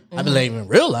somewhere. Mm-hmm. I believe in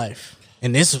real life.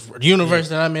 In this universe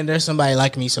that I'm in, there's somebody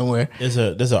like me somewhere. There's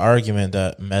an argument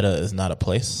that meta is not a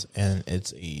place and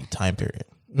it's a time period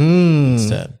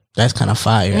instead. That's kind of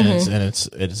fire. And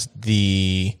it's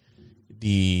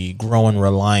the growing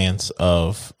reliance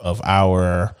of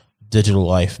our digital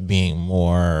life being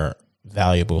more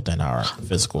valuable than our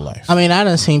physical life. I mean, I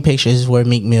done seen pictures where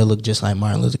Meek Mill looked just like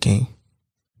Martin Luther King.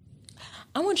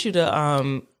 I want you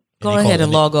to go ahead and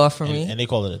log off for me. And they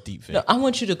call it a deep fake. No, I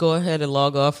want you to go ahead and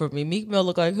log off for me. Meek Mill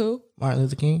look like who? Martin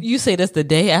Luther King. You say that's the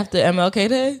day after MLK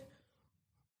Day?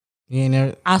 You ain't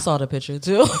never. I saw the picture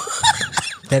too.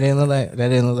 That didn't look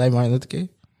like Martin Luther King.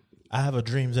 I have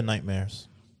dreams and nightmares.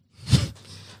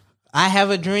 I have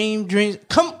a dream. Dreams.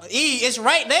 Come, it's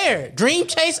right there. Dream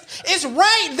chase. It's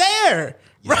right there,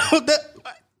 bro.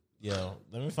 Yo,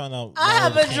 let me find out. I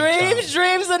have a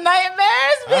dreams and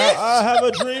nightmares, bitch. I have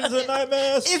a dreams and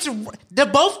nightmares. It's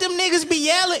both them niggas be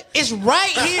yelling. It's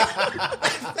right here.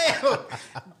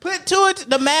 Put to it.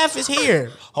 The math is here.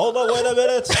 Hold on, wait a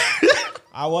minute.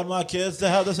 I want my kids to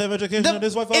have the same education as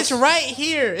these white folks. It's right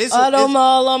here.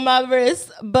 All on my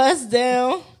wrist. Bust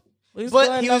down.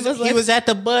 But he was at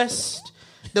the bus.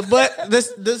 The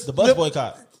bus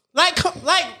boycott.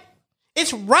 Like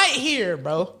it's right here,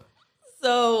 bro.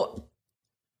 So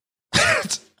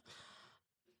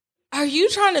Are you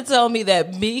trying to tell me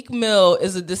that Meek Mill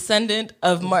is a descendant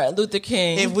of Martin Luther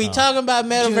King? If we talking about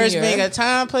metaverse Junior. being a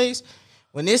time place,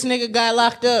 when this nigga got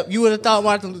locked up, you would have thought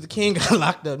Martin Luther King got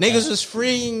locked up. Niggas was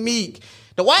freeing Meek.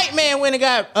 The white man went and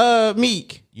got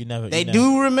Meek. They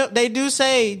do remember. They do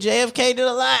say JFK did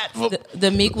a lot. For,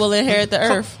 the Meek will inherit the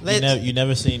earth. You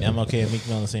never seen MLK and Meek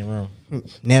Mill in the same room.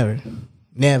 Never.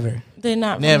 They're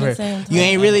not from Never. the same time. You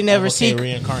ain't really never MLK seen.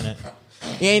 reincarnate.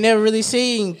 You ain't never really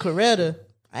seen Coretta.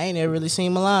 I ain't never really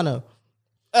seen Milano.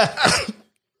 All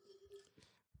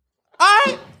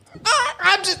right.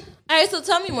 I'm just. All right, so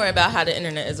tell me more about how the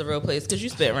internet is a real place, because you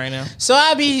spit right now. So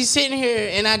I be sitting here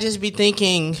and I just be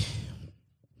thinking,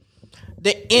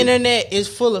 the internet is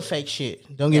full of fake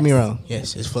shit. Don't get me wrong.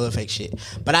 Yes, it's full of fake shit.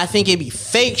 But I think it be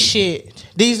fake shit.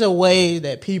 These are ways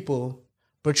that people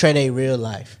portray their real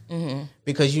life. Mm-hmm.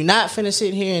 Because you're not finna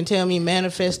sit here and tell me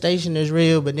manifestation is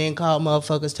real, but then call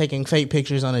motherfuckers taking fake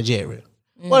pictures on a jet real.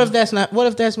 Mm-hmm. What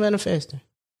if that's manifesting?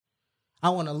 I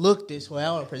want to look this way.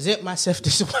 I want to present myself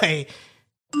this way.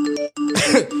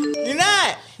 You're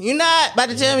not about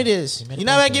to tell me this. You're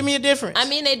not about to give me a difference. I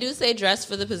mean, they do say dress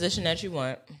for the position that you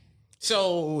want.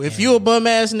 So if you a bum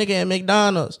ass nigga at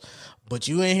McDonald's, but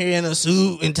you in here in a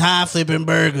suit and tie flipping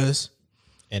burgers,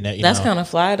 and that's kind of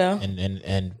fly though.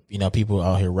 And you know, people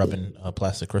out here rubbing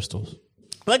plastic crystals.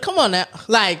 Like, come on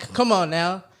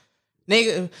now,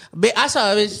 nigga. I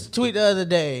saw this tweet the other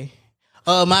day.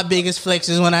 My biggest flex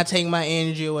is when I take my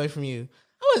energy away from you.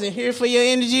 I wasn't here for your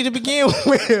energy to begin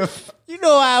with. You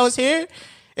know why I was here.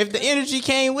 If the energy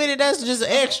came with it, that's just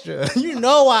extra. You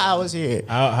know why I was here.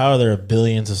 How are there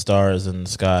billions of stars in the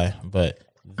sky, but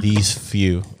these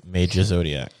few made your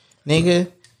zodiac?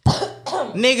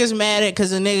 Niggas mad at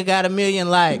because a nigga got 1 million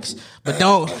likes, but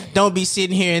don't be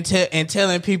sitting here and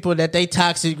telling people that they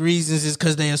toxic reasons is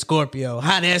because they a Scorpio.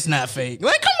 How that's not fake?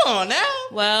 Like, come on now.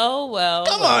 Well.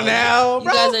 Come on now,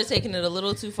 bro. You guys are taking it a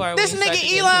little too far. This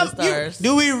nigga Elon,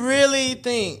 do we really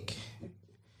think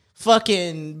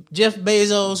fucking Jeff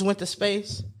Bezos went to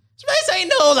space? Space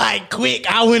ain't no like quick,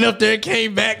 I went up there,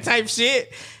 came back type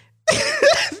shit.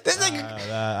 This nigga,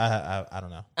 I don't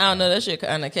know. I don't know. That shit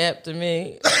kind of capped to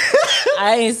me.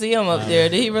 I ain't see him up there.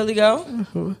 Did he really go?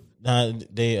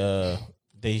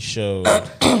 They showed.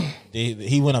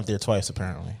 He went up there twice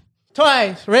apparently.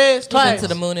 Twice. To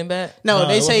the moon and back. No,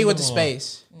 they say he went to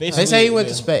space. They say he went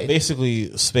to space.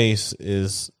 Basically, space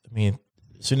is. I mean,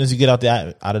 as soon as you get out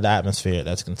of the atmosphere,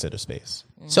 that's considered space.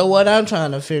 So what I'm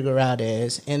trying to figure out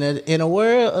is in a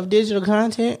world of digital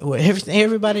content where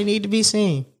everybody need to be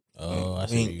seen. Oh, I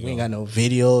see. We ain't got no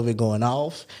video of it going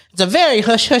off. It's a very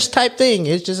hush hush type thing.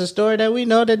 It's just a story that we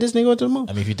know that this nigga went to the moon.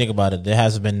 I mean, if you think about it, there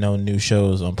hasn't been no new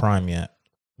shows on Prime yet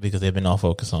because they've been all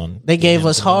focused on. They gave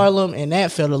us Harlem, and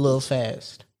that felt a little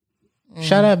fast.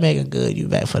 Shout out Megan Good. You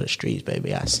back for the streets,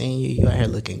 baby. I seen you. You out here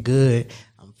looking good.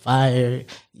 I'm fired.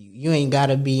 You ain't got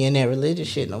to be in that religious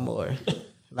shit no more.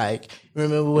 Like,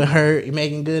 remember when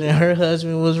Megan Good and her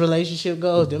husband was relationship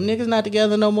goals? Them niggas not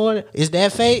together no more. Is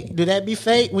that fake? Do that be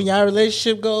fake when y'all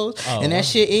relationship goes and that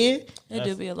shit end? It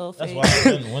do be a little fake. That's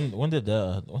why. When did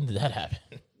that happen?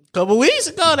 Couple weeks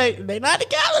ago, they not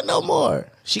together no more.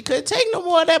 She couldn't take no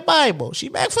more of that Bible. She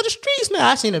back for the streets now.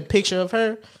 I seen a picture of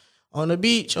her on the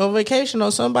beach on vacation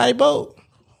on somebody's boat.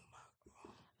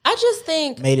 I just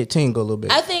think made it tingle a little bit.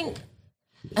 I think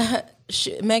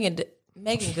Megan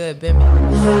Good been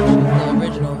the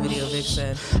original video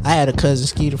vixen. I had a cousin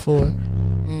Skeeter for her.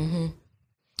 Mm-hmm.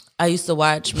 I used to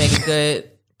watch Megan Good.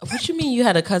 What you mean you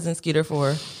had a cousin Skeeter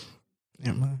for her?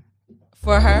 Never mind.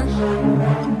 For her?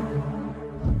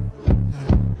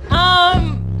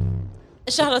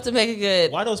 Shout out to Megan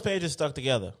Good. Why those pages stuck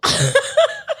together?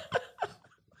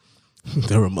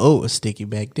 The remote was sticky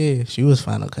back there. She was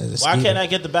final cousin Why Skeeter. can't I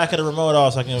get the back of the remote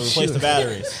off so I can replace the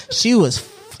batteries? She was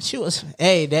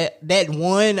hey, that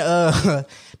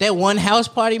one house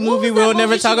party movie we'll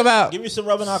never talk about. Give me some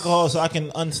rubbing alcohol so I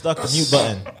can unstuck the mute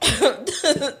button.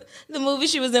 The movie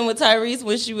she was in with Tyrese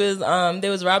when she was they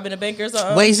was robbing a bank or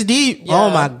something. Waist deep. Yeah. Oh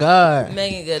my God.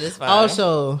 Megan Good is fine.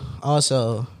 Also,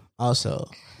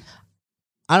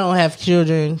 I don't have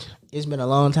children. It's been a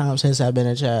long time since I've been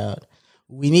a child.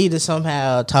 We need to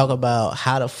somehow talk about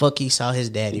how the fuck he saw his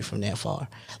daddy from that far.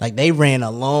 Like, they ran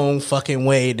a long fucking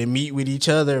way to meet with each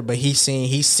other, but he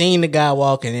seen the guy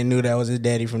walking and knew that was his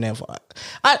daddy from that far.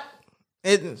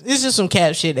 It's just some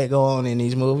cap shit that go on in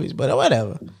these movies, but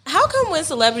whatever. How come when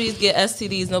celebrities get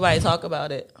STDs, nobody talk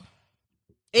about it?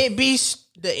 It be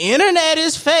The internet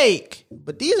is fake,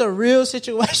 but these are real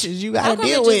situations you How gotta come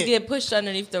deal it with. just get pushed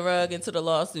underneath the rug until the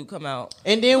lawsuit come out?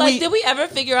 And then Like, did we ever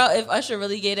figure out if Usher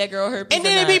really gave that girl herpes? and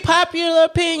then it be popular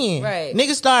opinion. Right.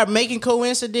 Niggas start making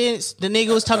coincidence. The nigga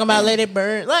was talking about let it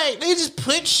burn. Like, they just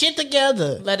put shit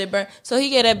together. Let it burn. So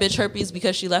he gave that bitch herpes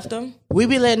because she left him? We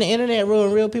be letting the internet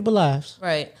ruin real people's lives.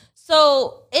 Right.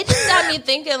 So it just got me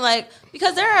thinking, like,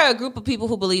 because there are a group of people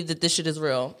who believe that this shit is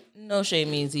real. No shade,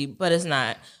 Measy, but it's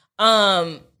not.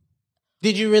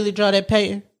 Did you really draw that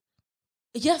pattern?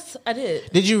 Yes, I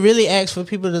did. Did you really ask for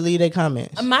people to leave their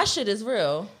comments? My shit is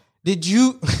real. Did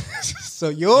you? So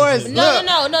yours? No.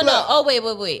 look. Oh,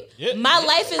 wait. Yeah. My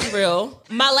life is real.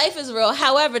 My life is real.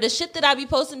 However, the shit that I be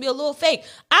posting be a little fake.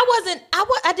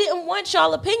 I didn't want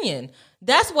y'all opinion.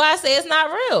 That's why I say it's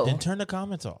not real. Then turn the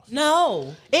comments off.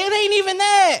 No. It ain't even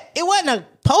that. It wasn't a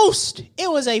post. It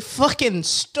was a fucking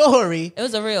story It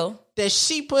was a real. that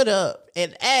she put up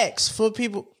and asked for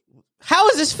people. How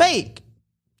is this fake?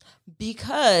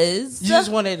 Because You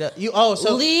just wanted to.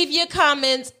 So leave your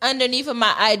comments underneath of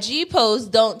my IG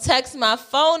post. Don't text my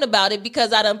phone about it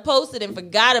because I done posted and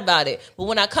forgot about it. But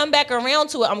when I come back around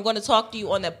to it, I'm going to talk to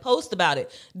you on that post about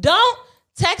it. Don't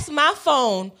text my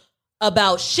phone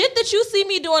about shit that you see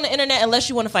me do on the internet unless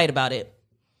you want to fight about it.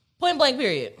 Point blank,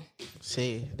 period.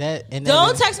 see that. And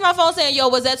Don't text my phone saying, yo,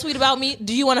 was that tweet about me?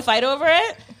 Do you want to fight over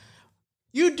it?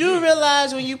 You do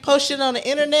realize when you post shit on the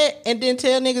internet and then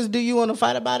tell niggas, do you want to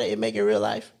fight about it? It make it real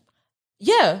life.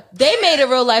 Yeah, they made it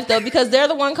real life though because they're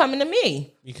the one coming to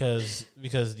me. Because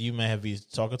you may have been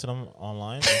talking to them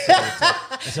online instead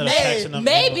of texting them.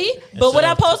 Maybe, but what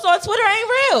I post on Twitter ain't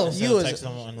real. Instead of texting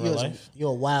them in real life. You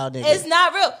a wild nigga. It's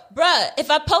not real. Bruh, if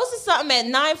I posted something at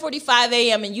 9:45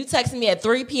 a.m. and you texted me at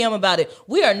 3 p.m. about it,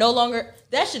 we are no longer,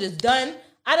 that shit is done.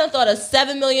 I done thought of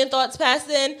 7 million thoughts passed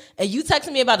in, and you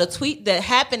texting me about a tweet that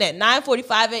happened at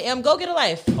 9:45 a.m. Go get a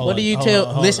life. What do you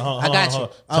tell? Listen, I got you.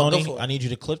 Tony, go for it. I need you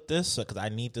to clip this because I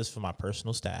need this for my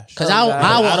personal stash. Because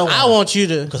I want you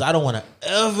to. Because I don't want to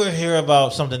ever hear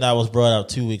about something that was brought up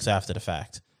 2 weeks after the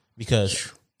fact.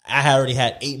 Because I had already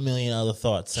had 8 million other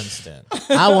thoughts since then.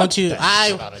 I want you.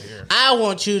 I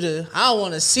want you to. I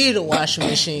want to see the washing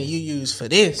machine you use for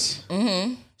this.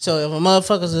 Mm-hmm. So if a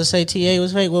motherfucker was to say TA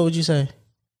was fake, what would you say?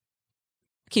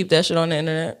 Keep that shit on the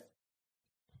internet.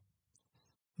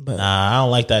 But Nah, I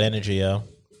don't like that energy, yo.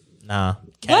 Nah.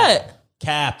 What?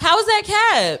 Cap. How is that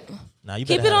cap? Nah, you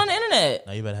Keep better it have on the internet.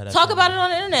 Nah, you better have that. Talk too. about it on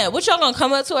the internet. What y'all gonna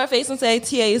come up to our face and say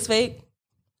TA is fake?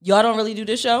 Y'all don't really do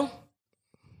this show?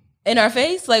 In our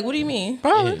face? Like, what do you mean?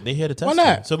 probably. They here to test Why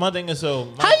not? me. So my thing is, How you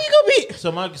gonna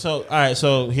be? all right.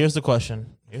 So here's the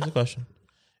question.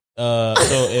 So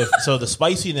the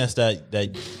spiciness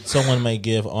that someone may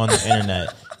give on the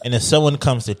internet, and if someone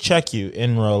comes to check you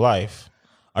in real life,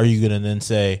 are you gonna then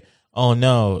say, "Oh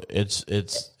no,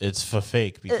 it's for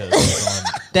fake"? Because it's on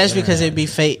That's the because internet. it be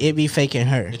fake. It be faking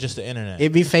her. It's just the internet.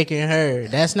 It be faking her.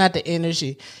 That's not the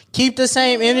energy. Keep the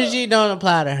same energy. Don't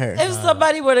apply to her. If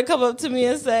somebody were to come up to me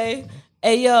and say,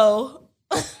 hey, yo,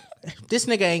 This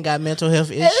nigga ain't got mental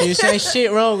health issues. Ain't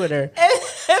shit wrong with her.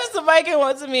 if somebody came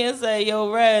up to me and say,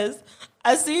 yo, Rez,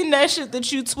 I seen that shit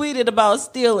that you tweeted about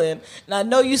stealing, and I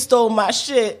know you stole my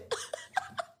shit.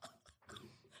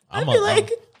 I'm be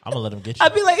like- gonna let him get you.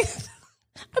 I'd be like,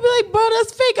 bro,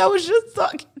 that's fake. I was just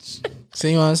talking shit.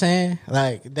 See what I'm saying?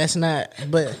 Like, that's not,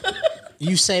 but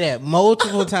you say that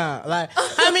multiple times. Like,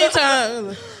 how many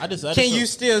times I just can you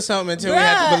steal something until we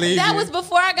have to Bruh, believe that you? was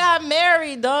before I got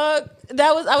married, dog.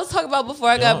 I was talking about before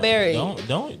I got married.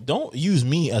 Don't use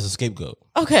me as a scapegoat.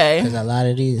 Okay. Because a lot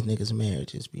of these niggas'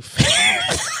 marriages be fake.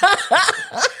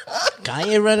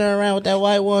 Kanye running around with that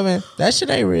white woman. That shit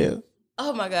ain't real.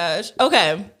 Oh my gosh.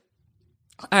 Okay.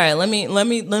 All right. Let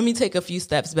me take a few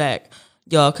steps back,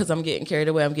 y'all, because I'm getting carried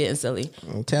away. I'm getting silly.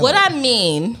 What I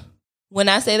mean when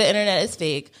I say the internet is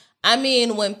fake, I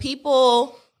mean when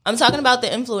people. I'm talking about the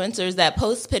influencers that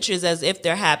post pictures as if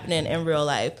they're happening in real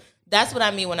life. That's what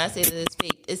I mean when I say that it's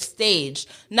fake. It's staged.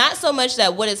 Not so much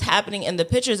that what is happening in the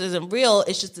pictures isn't real.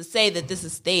 It's just to say that this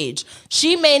is staged.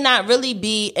 She may not really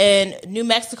be in New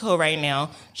Mexico right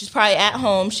now. She's probably at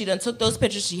home. She done took those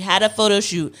pictures. She had a photo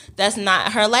shoot. That's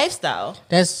not her lifestyle.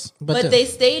 But They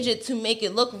stage it to make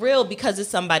it look real because it's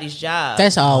somebody's job.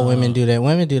 that's all women do. That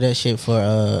women do that shit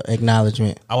for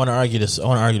acknowledgement. I want to argue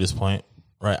this point,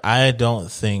 right? I don't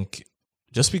think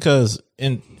just because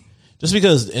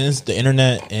the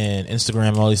internet and Instagram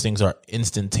and all these things are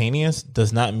instantaneous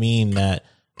does not mean that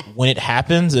when it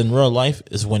happens in real life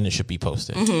is when it should be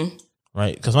posted,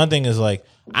 right? Because my thing is like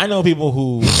I know people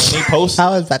who when they post.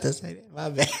 I was about to say that. My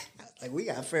bad. Like, we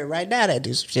got a friend right now that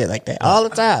do some shit like that all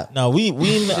the time. No, we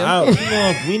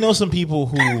know some people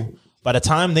who By the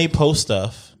time they post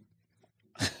stuff,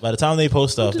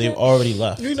 they've already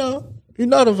left. You know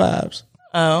the vibes.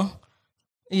 Oh,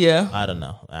 yeah. I don't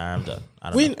know. I'm done. I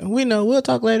don't know. We know. We'll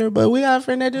talk later, but we got a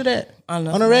friend that do that I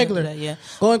know on a regular. that, yeah.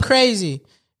 Going crazy.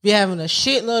 Be having a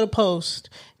shitload of posts,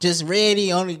 just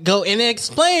ready on go and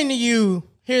explain to you.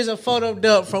 Here's a photo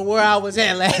dump from where I was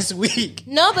at last week.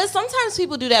 No, but sometimes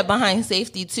people do that behind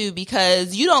safety too,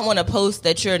 because you don't want to post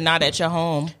that you're not at your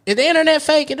home. Is the internet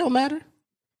fake? It don't matter.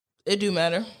 It do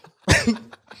matter.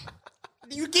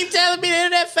 You keep telling me the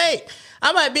internet fake.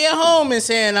 I might be at home and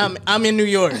saying I'm in New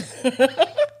York.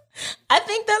 I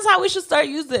think that's how we should start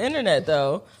using the internet,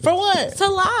 though. For what? To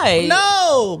lie.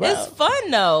 No, bro. It's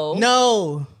fun, though.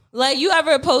 No. Like, you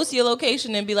ever post your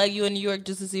location and be like, you in New York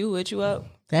just to see who hit you up?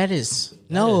 That is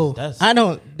no. that's- I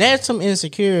don't. That's some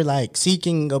insecure, like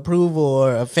seeking approval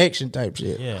or affection type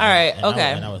shit. Yeah. All right, And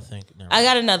okay. and I would think. never I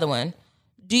got another one.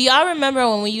 Do y'all remember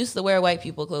when we used to wear white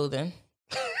people clothing?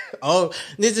 Oh,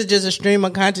 this is just a stream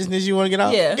of consciousness you want to get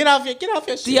off. Yeah. Get off your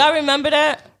shit. Do y'all remember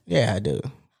that? Yeah, I do.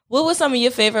 What was some of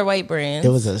your favorite white brands? It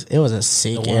was a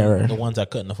sick era. the ones I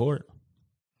couldn't afford.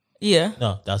 Yeah.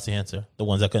 No, that's the answer. The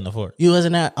ones I couldn't afford. You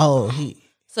wasn't out. Oh, he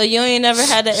So you ain't never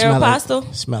had the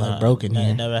Aeropostale? smell like broken. I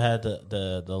Yeah. never had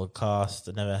the Lacoste.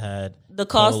 I never had The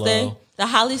Coste? Polo. The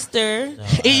Hollister?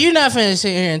 You're not finna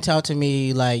sit here and talk to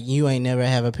me like you ain't never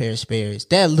have a pair of Sperry's.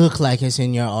 That look like it's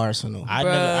in your arsenal. I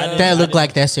Bruh. That look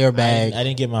like that's your bag. I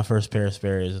didn't get my first pair of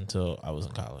Sperry's until I was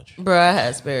in college. Bruh, I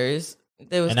had Sperry's.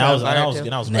 They was And I was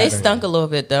They never- stunk a little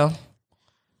bit, though.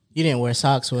 You didn't wear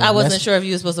socks with. I them. wasn't That's- sure if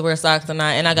you were supposed to wear socks or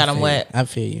not, and I got them wet. I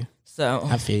feel you. So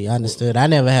I feel you. I understood. I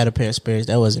never had a pair of Sperry's.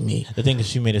 That wasn't me. The thing is,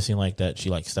 she made it seem like that she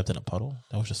like stepped in a puddle.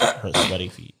 That was just her sweaty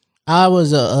feet. I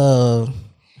was a.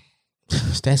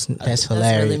 That's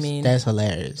hilarious. really mean. That's it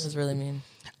hilarious. was really mean.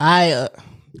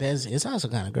 It's also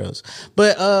kind of gross,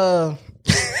 but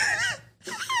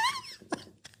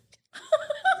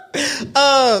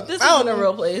This isn't a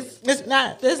real place. it's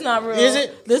not. This is not real. Is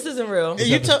it? This isn't real.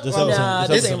 You took. This oh, episode- Nah,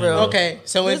 this this ain't episode real. okay,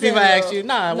 so when This ain't people ask real. you,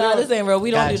 nah, Nah, this ain't real.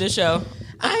 We don't Gotcha. do this show.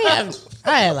 I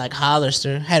had like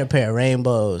Hollister, had a pair of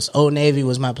rainbows. Old Navy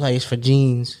was my place for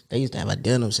jeans. They used to have a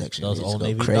denim section. Those They used old to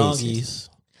go Navy crazy. doggies.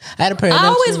 I had a pair of I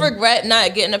them always too. regret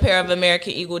not getting a pair of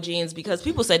American Eagle jeans because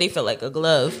people say they feel like a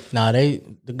glove. Nah, the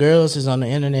girls is on the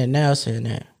internet now saying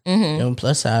that. Them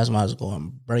plus size models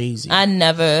going crazy. I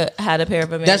never had a pair of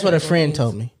American That's what a Eagle friend jeans.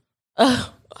 told me.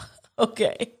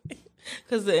 Okay.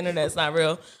 Because the internet's not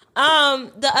real.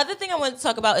 The other thing I want to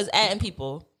talk about is atting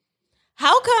people.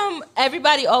 How come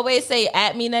everybody always say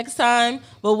at me next time,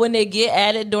 but when they get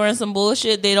added during some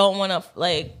bullshit, they don't want to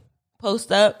like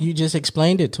post up? You just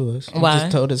explained it to us. You Why?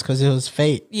 just told us because it was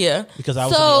fake. Yeah. Because I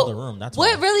was in the other room, that's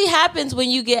what why. really happens when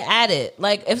you get added?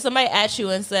 Like if somebody at you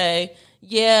and say,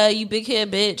 yeah, you big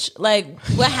head bitch, like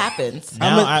what happens?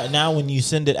 Now when you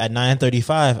send it at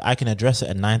 9:35, I can address it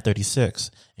at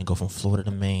 9:36 and go from Florida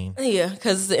to Maine. Yeah,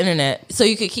 because it's the internet. So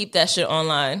you could keep that shit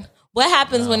online. What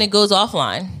happens when it goes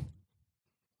offline?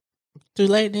 Too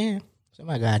late then.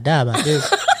 Somebody gotta die about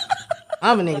this.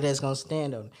 I'm a nigga that's gonna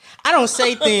stand on it. I don't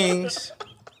say things.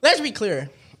 Let's be clear.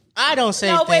 I don't say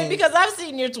No, things. wait, because I've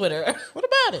seen your Twitter. What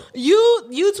about it?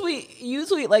 You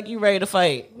tweet like you ready to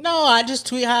fight. No, I just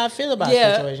tweet how I feel about Yeah.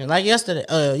 the situation. Like yesterday,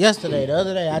 the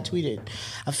other day, I tweeted.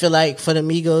 I feel like for the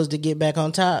Migos to get back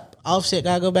on top, Offset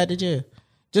gotta go back to jail,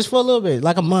 just for a little bit,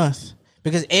 like a month,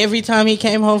 because every time he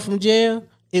came home from jail,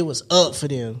 it was up for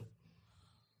them.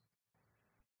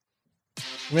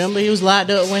 Remember, he was locked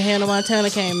up when Hannah Montana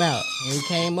came out. When he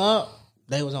came up,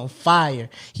 they was on fire.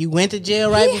 He went to jail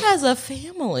right He has a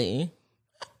family.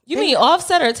 You mean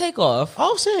Offset or Takeoff?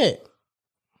 Offset,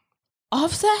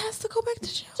 Offset has to go back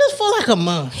to jail. just for like a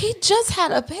month. He just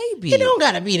had a baby. It don't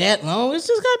gotta be that long. It's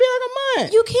just gotta be like a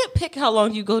month. You can't pick how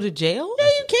long you go to jail. Yeah,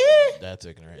 you can. That's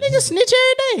ignorant. Niggas snitch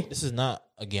every day. This is not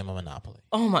a game of Monopoly.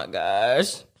 Oh my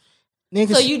gosh.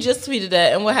 Niggas, So you just tweeted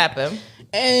that, and what happened?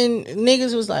 and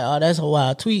niggas was like, "Oh, that's a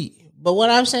wild tweet." But what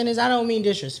I'm saying is, I don't mean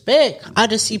disrespect. I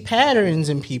just see patterns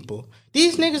in people.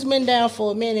 These niggas been down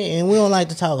for a minute, and we don't like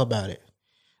to talk about it.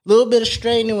 Little bit of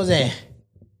straightening was that.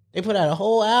 They put out a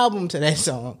whole album to that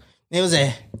song. It was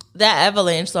that. That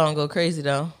Avalanche song go crazy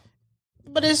though.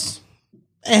 But it's,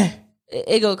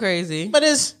 It go crazy. but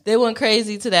it's, They went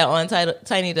crazy to that on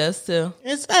Tiny Dust too.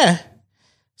 it's,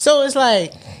 So it's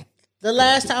like, the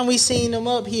last time we seen him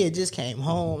up, he had just came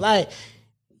home. Like,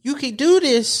 you could do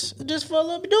this just for a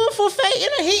little bit. Do it for fake.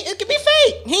 It could be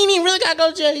fake. He ain't even really got to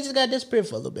go to jail. He just got to disappear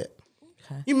for a little bit.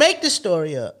 Okay. You make the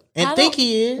story up and I think don't-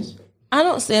 he is. I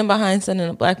don't stand behind sending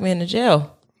a black man to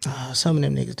jail. Oh, some of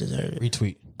them niggas deserve it.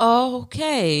 Retweet.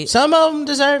 Okay. Some of them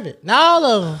deserve it. Not all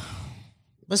of them.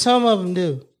 But some of them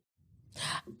do.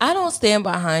 I don't stand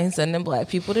behind sending black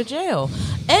people to jail.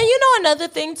 And you know another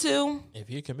thing too? If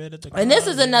you committed to And this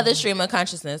is another stream of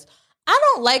consciousness. I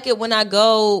don't like it when I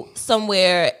go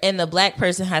somewhere and the black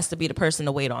person has to be the person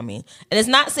to wait on me. And it's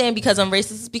not saying because I'm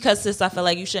racist, it's because, sis, I feel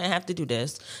like you shouldn't have to do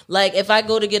this. Like, if I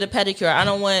go to get a pedicure,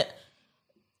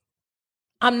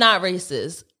 I'm not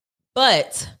racist,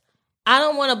 but I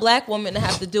don't want a black woman to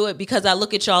have to do it because I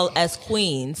look at y'all as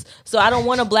queens. So I don't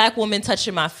want a black woman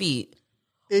touching my feet.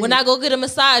 When I go get a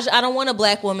massage, I don't want a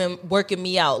black woman working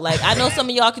me out. Like, I know some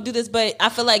of y'all can do this, but I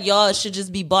feel like y'all should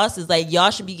just be bosses. Like,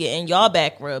 y'all should be getting y'all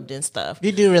back rubbed and stuff.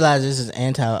 You do realize this is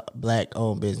anti-black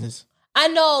owned business. I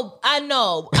know. I'm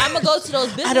gonna go to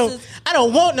those businesses. I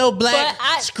don't want no black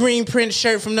But screen print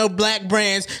shirt from no black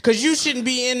brands because you shouldn't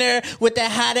be in there with that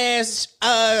hot ass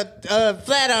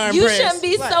flat iron. You press. shouldn't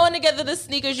be sewing together the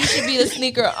sneakers. You should be the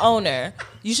sneaker owner.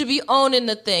 You should be owning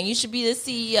the thing. You should be the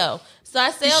CEO. So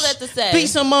I say all that to say, P.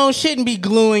 Simone shouldn't be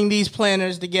gluing these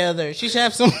planners together. She should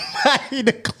have somebody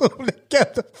to glue them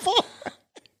together for her.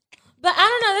 but I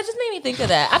don't know. That just made me think of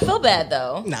that. I feel bad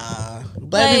though. Nah,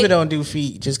 black Like- people don't do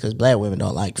feet just because black women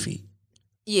don't like feet.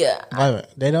 Yeah,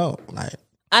 They don't like.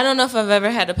 I don't know if I've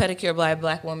ever had a pedicure by a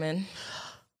black woman.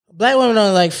 Black women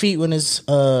don't like feet when it's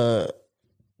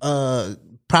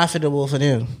profitable for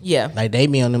them. Yeah. Like they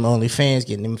be on them OnlyFans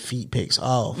getting them feet pics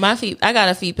off. My feet, I got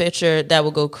a feet picture that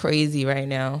will go crazy right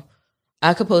now.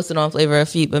 I could post it on Flavor of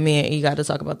Feet, but me and you got to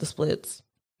talk about the splits.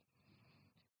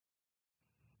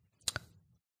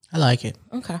 I like it.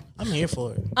 Okay. I'm here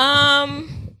for it.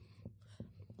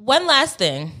 One last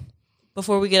thing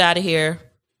before we get out of here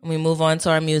and we move on to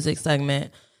our music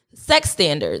segment. Sex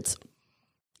standards.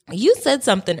 You said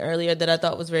something earlier that I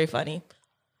thought was very funny.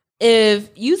 If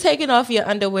you taking off your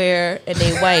underwear and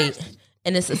they white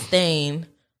and it's a stain,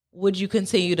 would you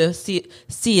continue to see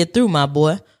it through, my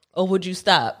boy, or would you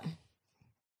stop?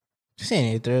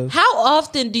 Seeing it through. How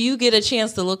often do you get a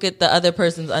chance to look at the other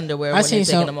person's underwear when they're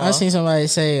taking them off? I seen somebody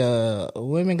say,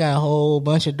 women got a whole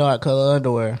bunch of dark color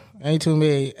underwear. Ain't too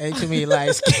many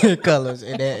light skin colors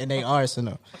in their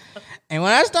arsenal. And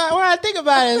when I think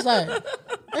about it, it's like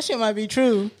that shit might be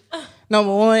true.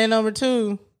 Number one and number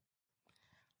two.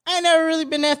 I ain't never really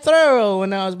been that thorough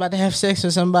when I was about to have sex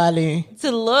with somebody.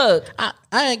 To look.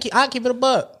 I'll keep it a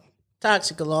buck.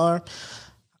 Toxic alarm.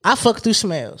 I fuck through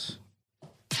smells.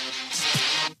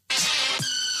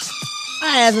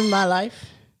 I have in my life.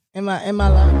 In my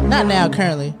life. Not now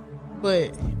currently.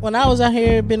 But when I was out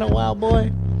here being a wild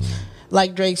boy,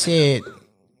 like Drake said,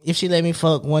 if she let me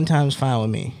fuck one time is fine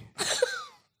with me.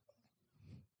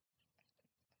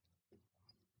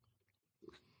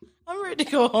 I'm ready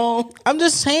to go home. I'm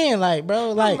just saying, like,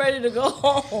 bro, like I'm ready to go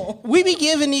home. we be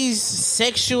giving these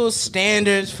sexual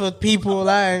standards for people,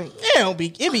 like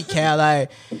it be cal,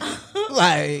 like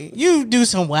you do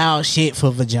some wild shit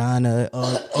for vagina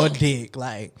or dick,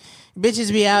 like bitches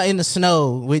be out in the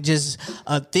snow with just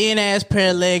a thin ass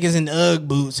pair of leggings and Ugg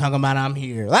boots talking about I'm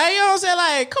here, like you know what I'm saying,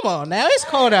 like come on now, it's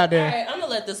cold out All there. right, I'm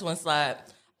gonna let this one slide.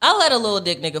 I let a little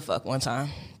dick nigga fuck one time,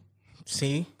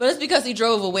 See, but it's because he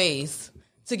drove a ways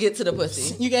to get to the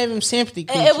pussy. you gave him sympathy.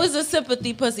 And it was a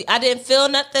sympathy pussy. I didn't feel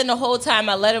nothing the whole time.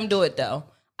 I let him do it though.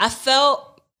 I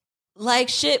felt like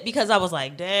shit because I was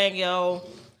like, dang, yo.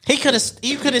 You could have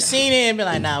seen it and been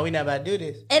like, nah, we not about to do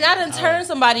this. And I done turned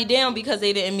somebody down because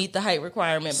they didn't meet the height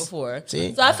requirement before.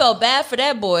 See? So I felt bad for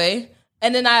that boy.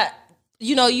 And then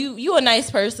you a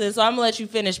nice person, so I'm gonna let you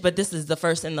finish, but this is the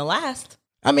first and the last.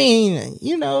 I mean,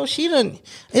 you know,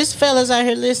 it's fellas out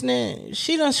here listening,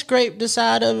 she done scraped the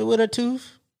side of it with her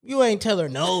tooth. You ain't tell her,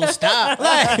 no, stop.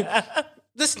 Like,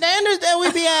 the standards that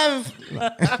we be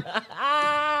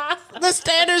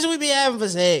having for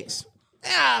sex.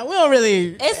 Yeah, we don't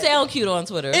really. It sound cute on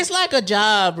Twitter. It's like a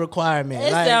job requirement.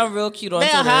 It like, sound real cute on they'll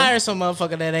Twitter. hire some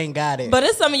motherfucker that ain't got it. But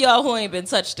it's some of y'all who ain't been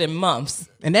touched in months.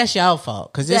 And that's y'all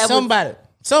fault. Because there's That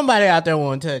somebody out there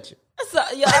won't touch it. So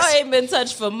y'all ain't been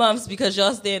touched for months because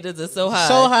y'all standards are so high.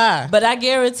 So high. But I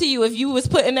guarantee you, if you was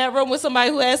put in that room with somebody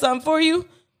who had something for you,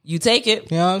 you take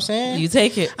it. You know what I'm saying? You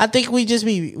take it. I think we just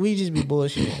be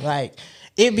bullshitting. Like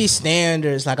it be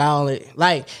standards.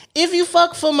 Like if you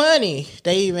fuck for money,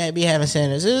 they even be having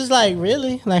standards. It's like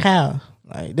really, like how?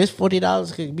 Like this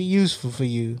 $40 could be useful for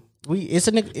you. Is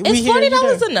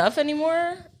 $40 enough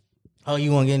anymore? Oh,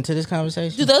 you want to get into this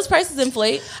conversation? Do those prices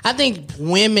inflate? I think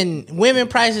women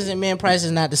prices and men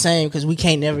prices not the same because we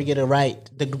can't never get the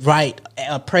right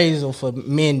appraisal for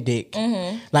men dick.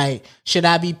 Mm-hmm. Like, should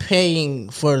I be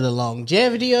paying for the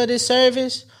longevity of this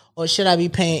service or should I be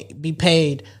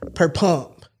paid per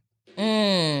pump?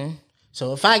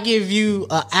 So if I give you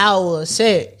an hour of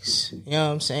sex, you know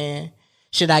what I'm saying?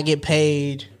 Should I get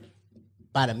paid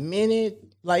about a minute.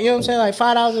 Like, you know what I'm saying? Like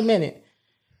 $5 a minute.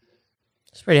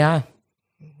 It's pretty high.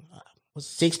 What's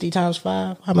 60 times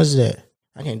 5? How much is that?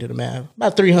 I can't do the math.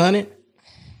 About 300.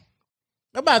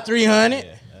 About 300.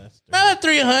 Yeah, that's About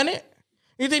 300.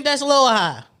 You think that's low or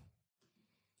high?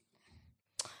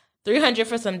 300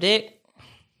 for some dick.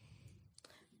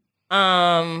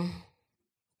 I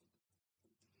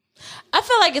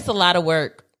feel like it's a lot of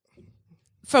work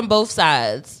from both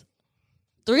sides.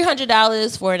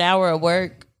 $300 for an hour of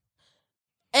work.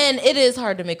 And it is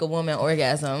hard to make a woman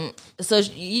orgasm. So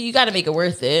you got to make it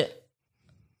worth it.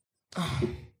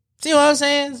 See what I'm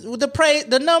saying?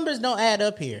 The numbers don't add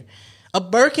up here. A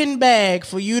Birkin bag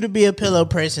for you to be a pillow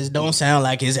princess don't sound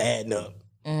like it's adding up.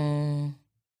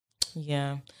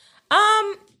 Yeah.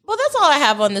 Well, that's all I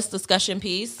have on this discussion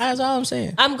piece. That's all I'm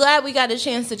saying. I'm glad we got a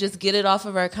chance to just get it off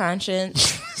of our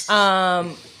conscience.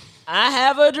 I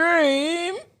have a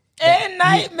dream and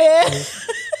nightmare.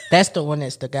 That's the one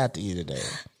that stuck out to you today.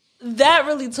 That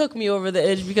really took me over the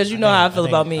edge because you know how I feel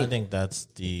about me. I think that's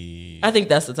the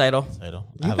title. title.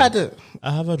 You about to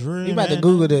I have a dream. You about to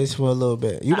Google this for a little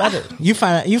bit. You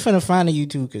finna find a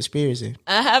YouTube conspiracy.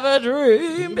 I have a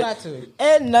dream You about to.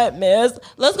 and nightmares.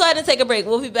 Let's go ahead and take a break.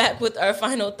 We'll be back with our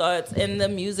final thoughts and the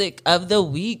music of the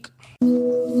week.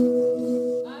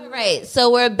 All right,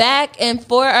 so we're back, and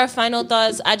for our final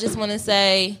thoughts, I just want to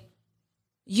say,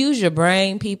 use your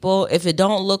brain, people. If it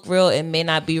don't look real, it may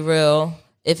not be real.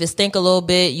 If it stink a little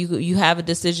bit, you have a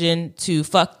decision to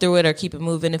fuck through it or keep it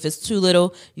moving. If it's too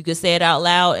little, you could say it out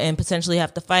loud and potentially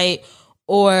have to fight,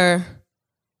 or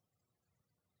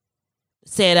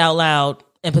say it out loud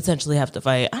and potentially have to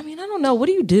fight. I mean, I don't know. What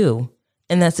do you do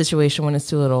in that situation when it's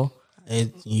too little?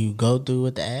 You go through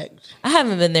with the act. I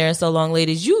haven't been there in so long,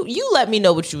 ladies. You let me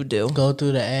know what you would do. Go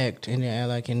through the act and then act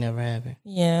like it never happened.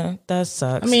 Yeah, that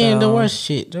sucks. I mean, though. the worst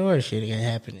shit that can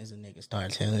happen is a nigga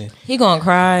start telling. He gonna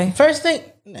cry. First thing,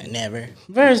 never.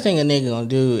 First thing a nigga gonna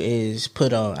do is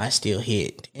put on "I still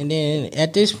hit," and then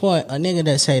at this point, a nigga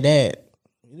that say that,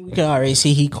 we can already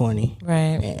see he corny.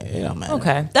 Right. Yeah, it don't matter.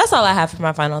 Okay, that's all I have for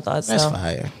my final thoughts. That's so.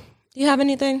 fire. Do you have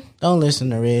anything? Don't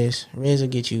listen to Rez. Rez will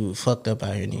get you fucked up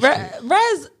out here in these streets.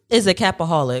 Rez is a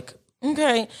capaholic.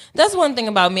 Okay, that's one thing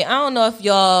about me. I don't know if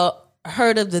y'all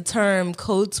heard of the term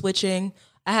code switching.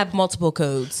 I have multiple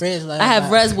codes. I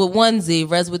have Rez with 1 Z,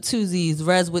 Rez with 2 Z's,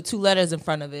 Rez with 2 letters in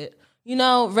front of it. You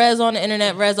know, Rez on the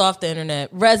internet, Rez off the internet,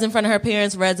 Rez in front of her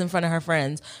parents, Rez in front of her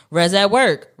friends, Rez at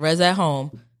work, Rez at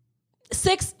home.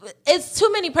 6, it's too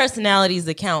many personalities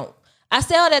to count. I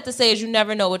say all that to say is you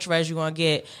never know which Rez you're going to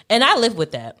get. And I live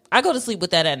with that. I go to sleep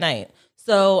with that at night.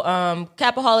 So,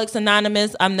 Capaholics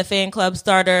Anonymous, I'm the fan club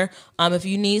starter. If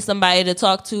you need somebody to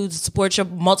talk to support your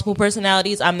multiple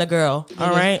personalities, I'm the girl. All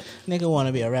right? Nigga want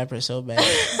to be a rapper so bad.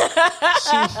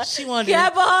 she wanted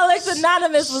Capaholics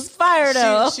Anonymous was fire,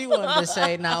 though. She wanted to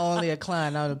say not only a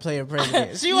client, I'm the player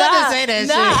president. She wanted to say that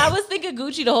shit. I was thinking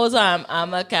Gucci the whole time.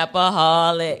 I'm a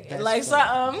Capaholic. That's like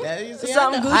funny.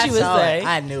 something Gucci would say.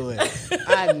 I knew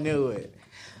it.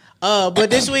 But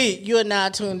this week, you are now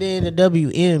tuned in to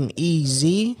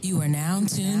WMEZ. You are now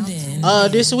tuned in.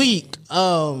 This week,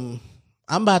 I'm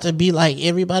about to be like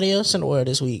everybody else in the world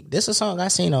this week. This is a song I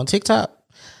seen on TikTok.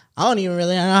 I don't even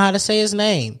really know how to say his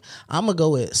name. I'm going to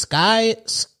go with Skyo,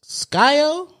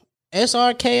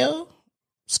 SRKO,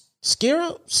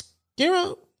 Skiro.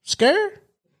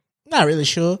 Not really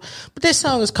sure. But this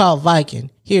song is called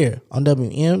Viking here on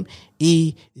WMEZ.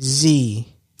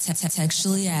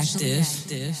 Textually active.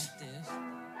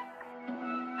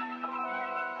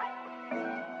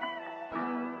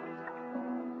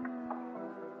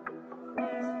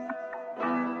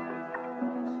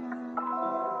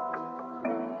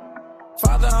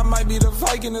 Father, I might be the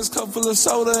Viking, this cup full of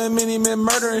soda and many men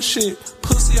murdering shit.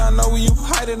 Pussy, I know where you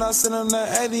hiding, I sent him to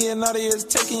Eddie and now they is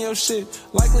taking your shit.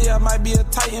 Likely I might be a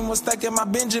titan, when stacking my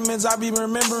Benjamins, I be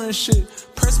remembering shit.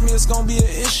 Press me, it's gonna be an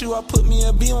issue, I put me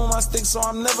a beam on my stick so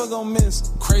I'm never gonna miss.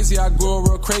 Crazy, I grew up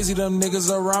real crazy, them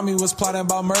niggas around me was plotting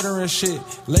about murdering shit.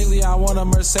 Lately I want a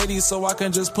Mercedes so I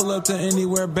can just pull up to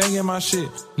anywhere banging my shit.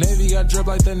 Navy got drip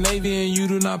like the Navy and you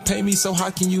do not pay me, so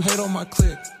how can you hate on my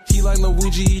clip? He like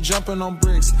Luigi, he jumping on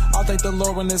bricks. I'll thank the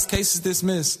Lord when this case is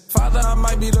dismissed. Father, I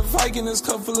might be the Viking, this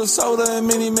cup full of soda and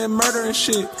many men murdering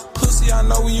shit. Pussy, I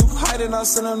know where you hiding, I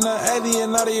sent him to Eddie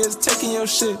and now they is taking your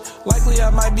shit. Likely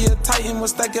I might be a titan, when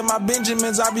stacking my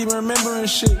Benjamins, I be remembering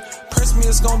shit. Press me,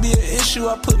 it's gonna be an issue,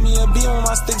 I put me a beam on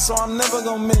my stick so I'm never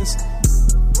gonna miss.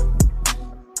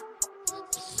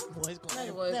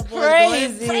 That boy's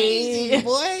going crazy,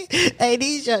 boy. Hey,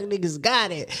 these young niggas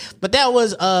got it. But that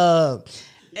was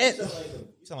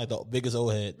you sound like the biggest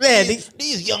old head. Man,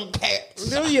 These young cats.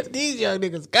 these young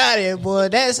niggas got it, boy.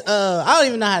 That's I don't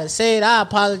even know how to say it. I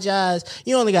apologize.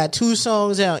 You only got 2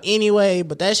 songs out anyway,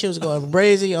 but that shit was going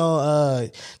crazy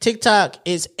on TikTok.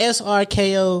 It's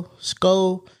SRKO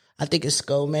Sko. I think it's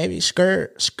Sko, maybe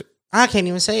Skirt. I can't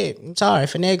even say it. I'm sorry.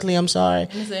 Phonetically, I'm sorry.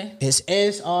 Let me see. It's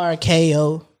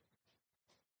SRKO.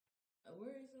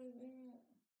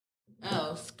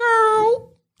 Oh,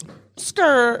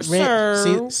 skirt.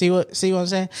 See what I'm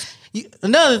saying?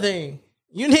 Another thing,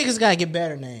 you niggas gotta get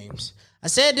better names. I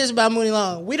said this about Mooney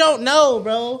Long. We don't know,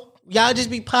 bro. Y'all just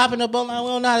be popping up on my. We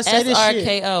don't know how to say this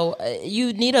shit. SRKO.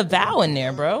 You need a vowel in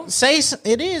there, bro.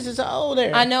 It is. It's an O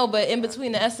there. I know, but in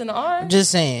between the S and the R. Just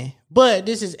saying. But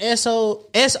this is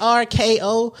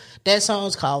SRKO. That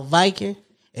song's called Viking.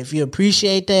 If you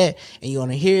appreciate that and you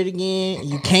want to hear it again and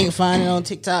you can't find it on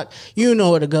TikTok, you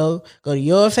know where to go. Go to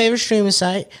your favorite streaming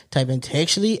site, type in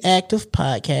Textually Active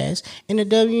Podcast, and the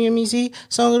WMEZ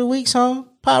Song of the Week song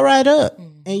pop right up.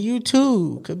 And you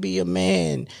too could be a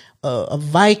man, a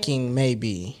Viking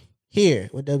maybe, here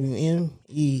with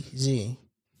WMEZ.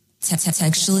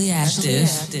 Textually active.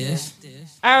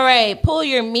 All right, pull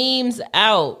your memes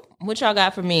out. What y'all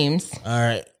got for memes? All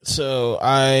right, so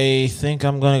I think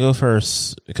I'm gonna go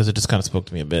first because it just kind of spoke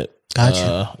to me a bit.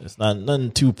 Gotcha. It's not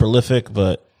nothing too prolific,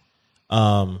 but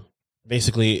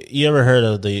basically, you ever heard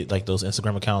of those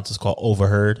Instagram accounts? It's called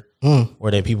Overheard,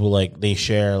 where people they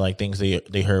share things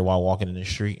they heard while walking in the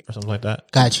street or something like that.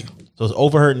 Got you. So it's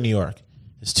Overheard in New York.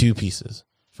 It's 2 pieces.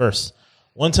 First,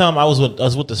 one time I was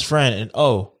with this friend, and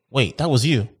oh wait, that was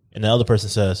you. And the other person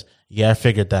says, "Yeah, I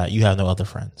figured that you have no other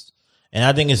friends." And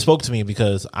I think it spoke to me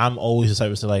because I'm always the type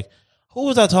of say who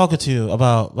was I talking to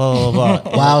about blah blah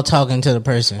blah While talking to the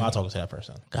person. while talking to that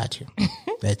person. Got you.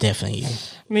 That's definitely you.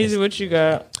 Meezy, what you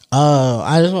got?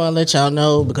 I just want to let y'all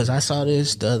know because I saw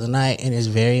this the other night and it's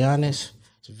very honest.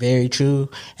 It's very true.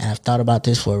 And I've thought about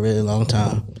this for a really long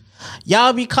time.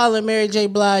 Y'all be calling Mary J.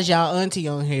 Blige y'all auntie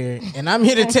on here. And I'm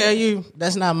here to tell you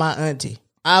that's not my auntie.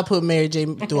 I put Mary J.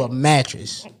 through a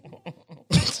mattress.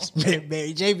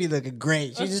 Mary J. be looking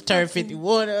great. She just turned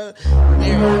 51.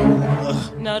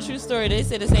 No, true story. They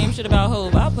say the same shit about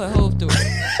Hove. I'll put Hove through it.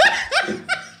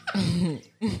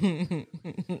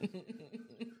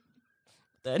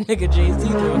 That nigga Jay-Z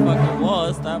through a fucking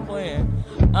wall. Stop playing.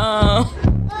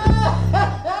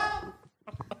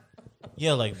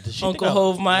 Yeah, did she Uncle think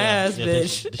Hove my ass,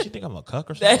 bitch. Did she think I'm a cuck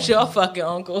or something? That's your fucking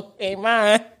uncle. Ain't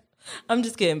mine. I'm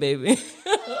just kidding, baby.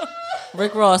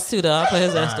 Rick Ross too, though. I put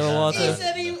his ass through a wall too.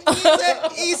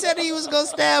 He said he was gonna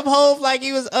stab Hove like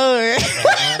he was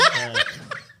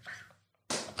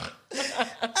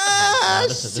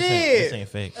This shit. ain't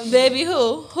fake. Baby,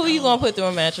 who you gonna put through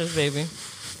a mattress, baby?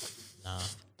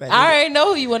 I already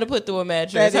know who you want to put through a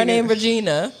mattress. Her name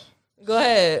Regina. Go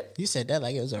ahead. You said that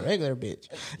like it was a regular bitch.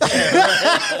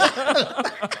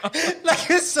 Like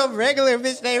it's some regular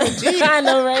bitch named Regina. I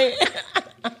know, right?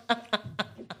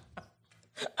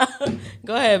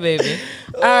 Go ahead, baby.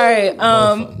 All right.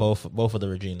 Both of the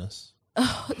Reginas.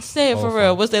 Say it for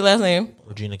real. What's their last name?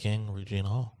 Regina King, Regina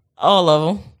Hall. All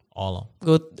of them. All of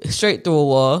them. Go straight through a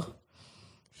wall.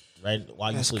 Right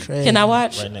while you sleep. crazy. Can I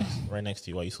watch? Right next to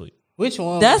you while you sleep. Which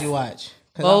one That's- would you watch?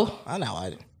 Both. I'm not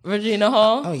watching. Regina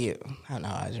Hall. Oh yeah, I'm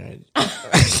not watching.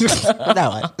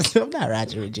 I'm not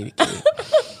watching Regina King.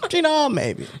 Regina Hall,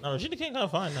 maybe. No, Regina King kind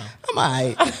of fine now. I'm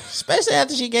alright, especially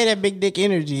after she gave that big dick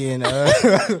energy and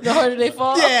The harder they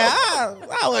fall. yeah,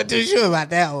 I wasn't too sure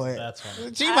about that one. That's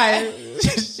fine.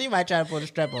 She might try to put a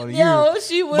strap on you. Yo,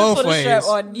 she would Both put a strap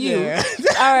ways. on you. Yeah.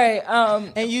 All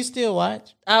right. And you still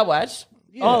watch? I watch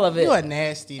all of it. You a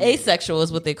nasty. Nigga. Asexual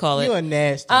is what they call it. You a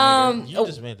nasty. Nigga. You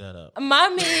just made that up. My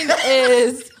meme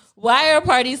is, why are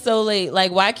parties so late?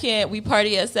 Like, why can't we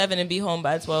party at 7 and be home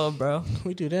by 12, bro?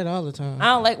 We do that all the time. I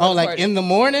don't like. Oh, work like parties. in the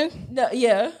morning? No,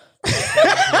 yeah.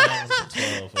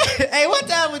 Hey, what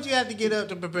time would you have to get up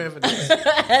to prepare for this?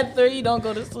 At 3, you don't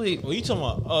go to sleep. Well, you talking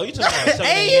about? Oh, you talking about 7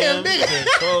 AM, a.m. to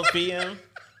 12 p.m.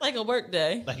 Like a work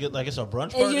day. Like it's a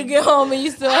brunch And party. you get home and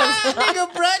you still have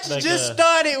Nigga, brunch Like, just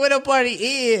started when a party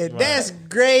is. That's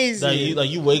crazy.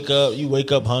 You wake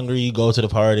up hungry. You go to the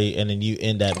party and then you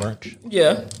end that brunch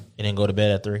Yeah. and then go to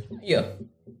bed at 3. Yeah.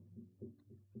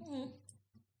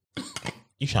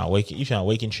 You trying to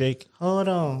wake and shake? Hold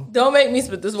on. Don't make me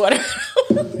spit this water.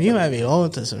 You might be on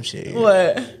to some shit.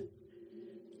 What?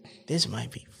 This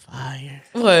might be fire.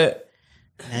 What?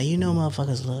 Now, you know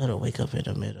motherfuckers love to wake up in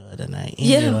the middle of the night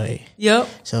Yeah. anyway. Yep.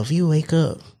 So if you wake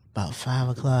up about 5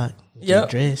 o'clock, Yep. get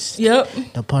dressed, Yep.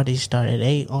 the party start at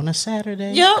 8 on a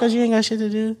Saturday. Yep. Because you ain't got shit to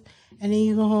do. And then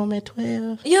you go home at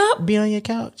 12. Yep. Be on your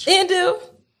couch. And do.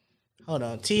 Hold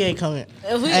on, TA coming.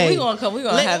 We gonna come. We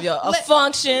gonna have a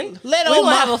function. We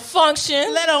gonna have a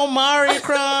function. Let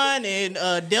Omicron and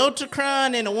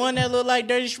Deltacron and the one that look like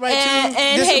Dirty Sprite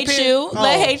and Hate You.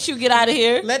 Let Hate You get out of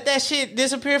here. Let that shit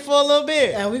disappear for a little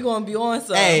bit. And we gonna be on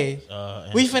some. Hey,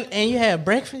 and you have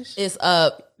breakfast. It's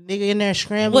up. Nigga in there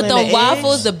scrambling with the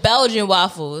waffles, eggs. The Belgian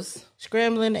waffles.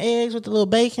 Scrambling the eggs with the little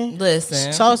bacon.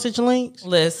 Listen. Sausage links.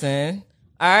 Listen.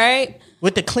 All right.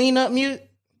 With the cleanup mute.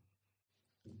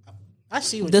 I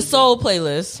see what the soul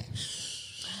playlist.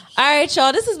 All right,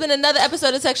 y'all. This has been another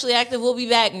episode of Sexually Active. We'll be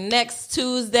back next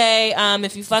Tuesday.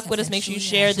 If you fuck with us, make sure you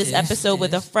share this episode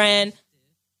with a friend.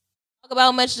 Talk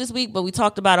about much this week, but we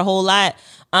talked about a whole lot.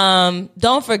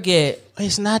 Don't forget,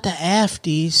 it's not the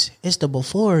afties, it's the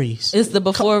befores. It's the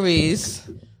befores.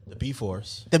 The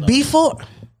befores. The before.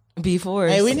 Befores.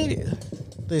 Hey, we need it.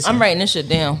 Listen. I'm writing this shit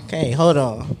down. Okay, hold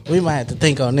on. We might have to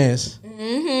think on this.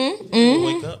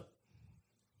 Wake up.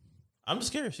 I'm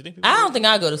just curious. You think I don't think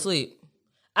I'll go to sleep.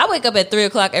 I wake up at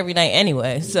 3:00 every night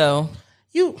anyway, so.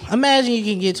 You imagine you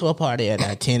can get to a party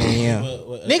at 10 a.m.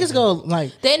 Niggas go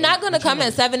like. They're not going to come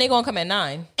at 7, they're going to come at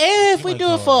 9. And if we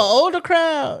do it for an older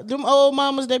crowd, them old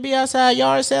mamas that be outside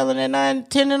yard selling at 9,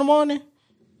 10 in the morning.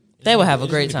 They will have a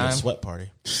great time. A sweat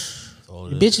party.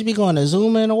 Bitches be going to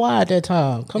Zoom and a Y at that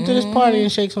time. Come to this party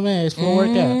and shake some ass for a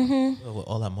workout.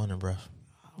 All that morning breath.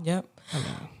 Yep.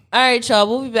 All right, y'all.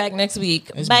 We'll be back next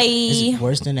week. Bye. It's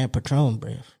worse than that Patron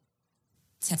breath.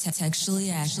 Sexually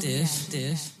active.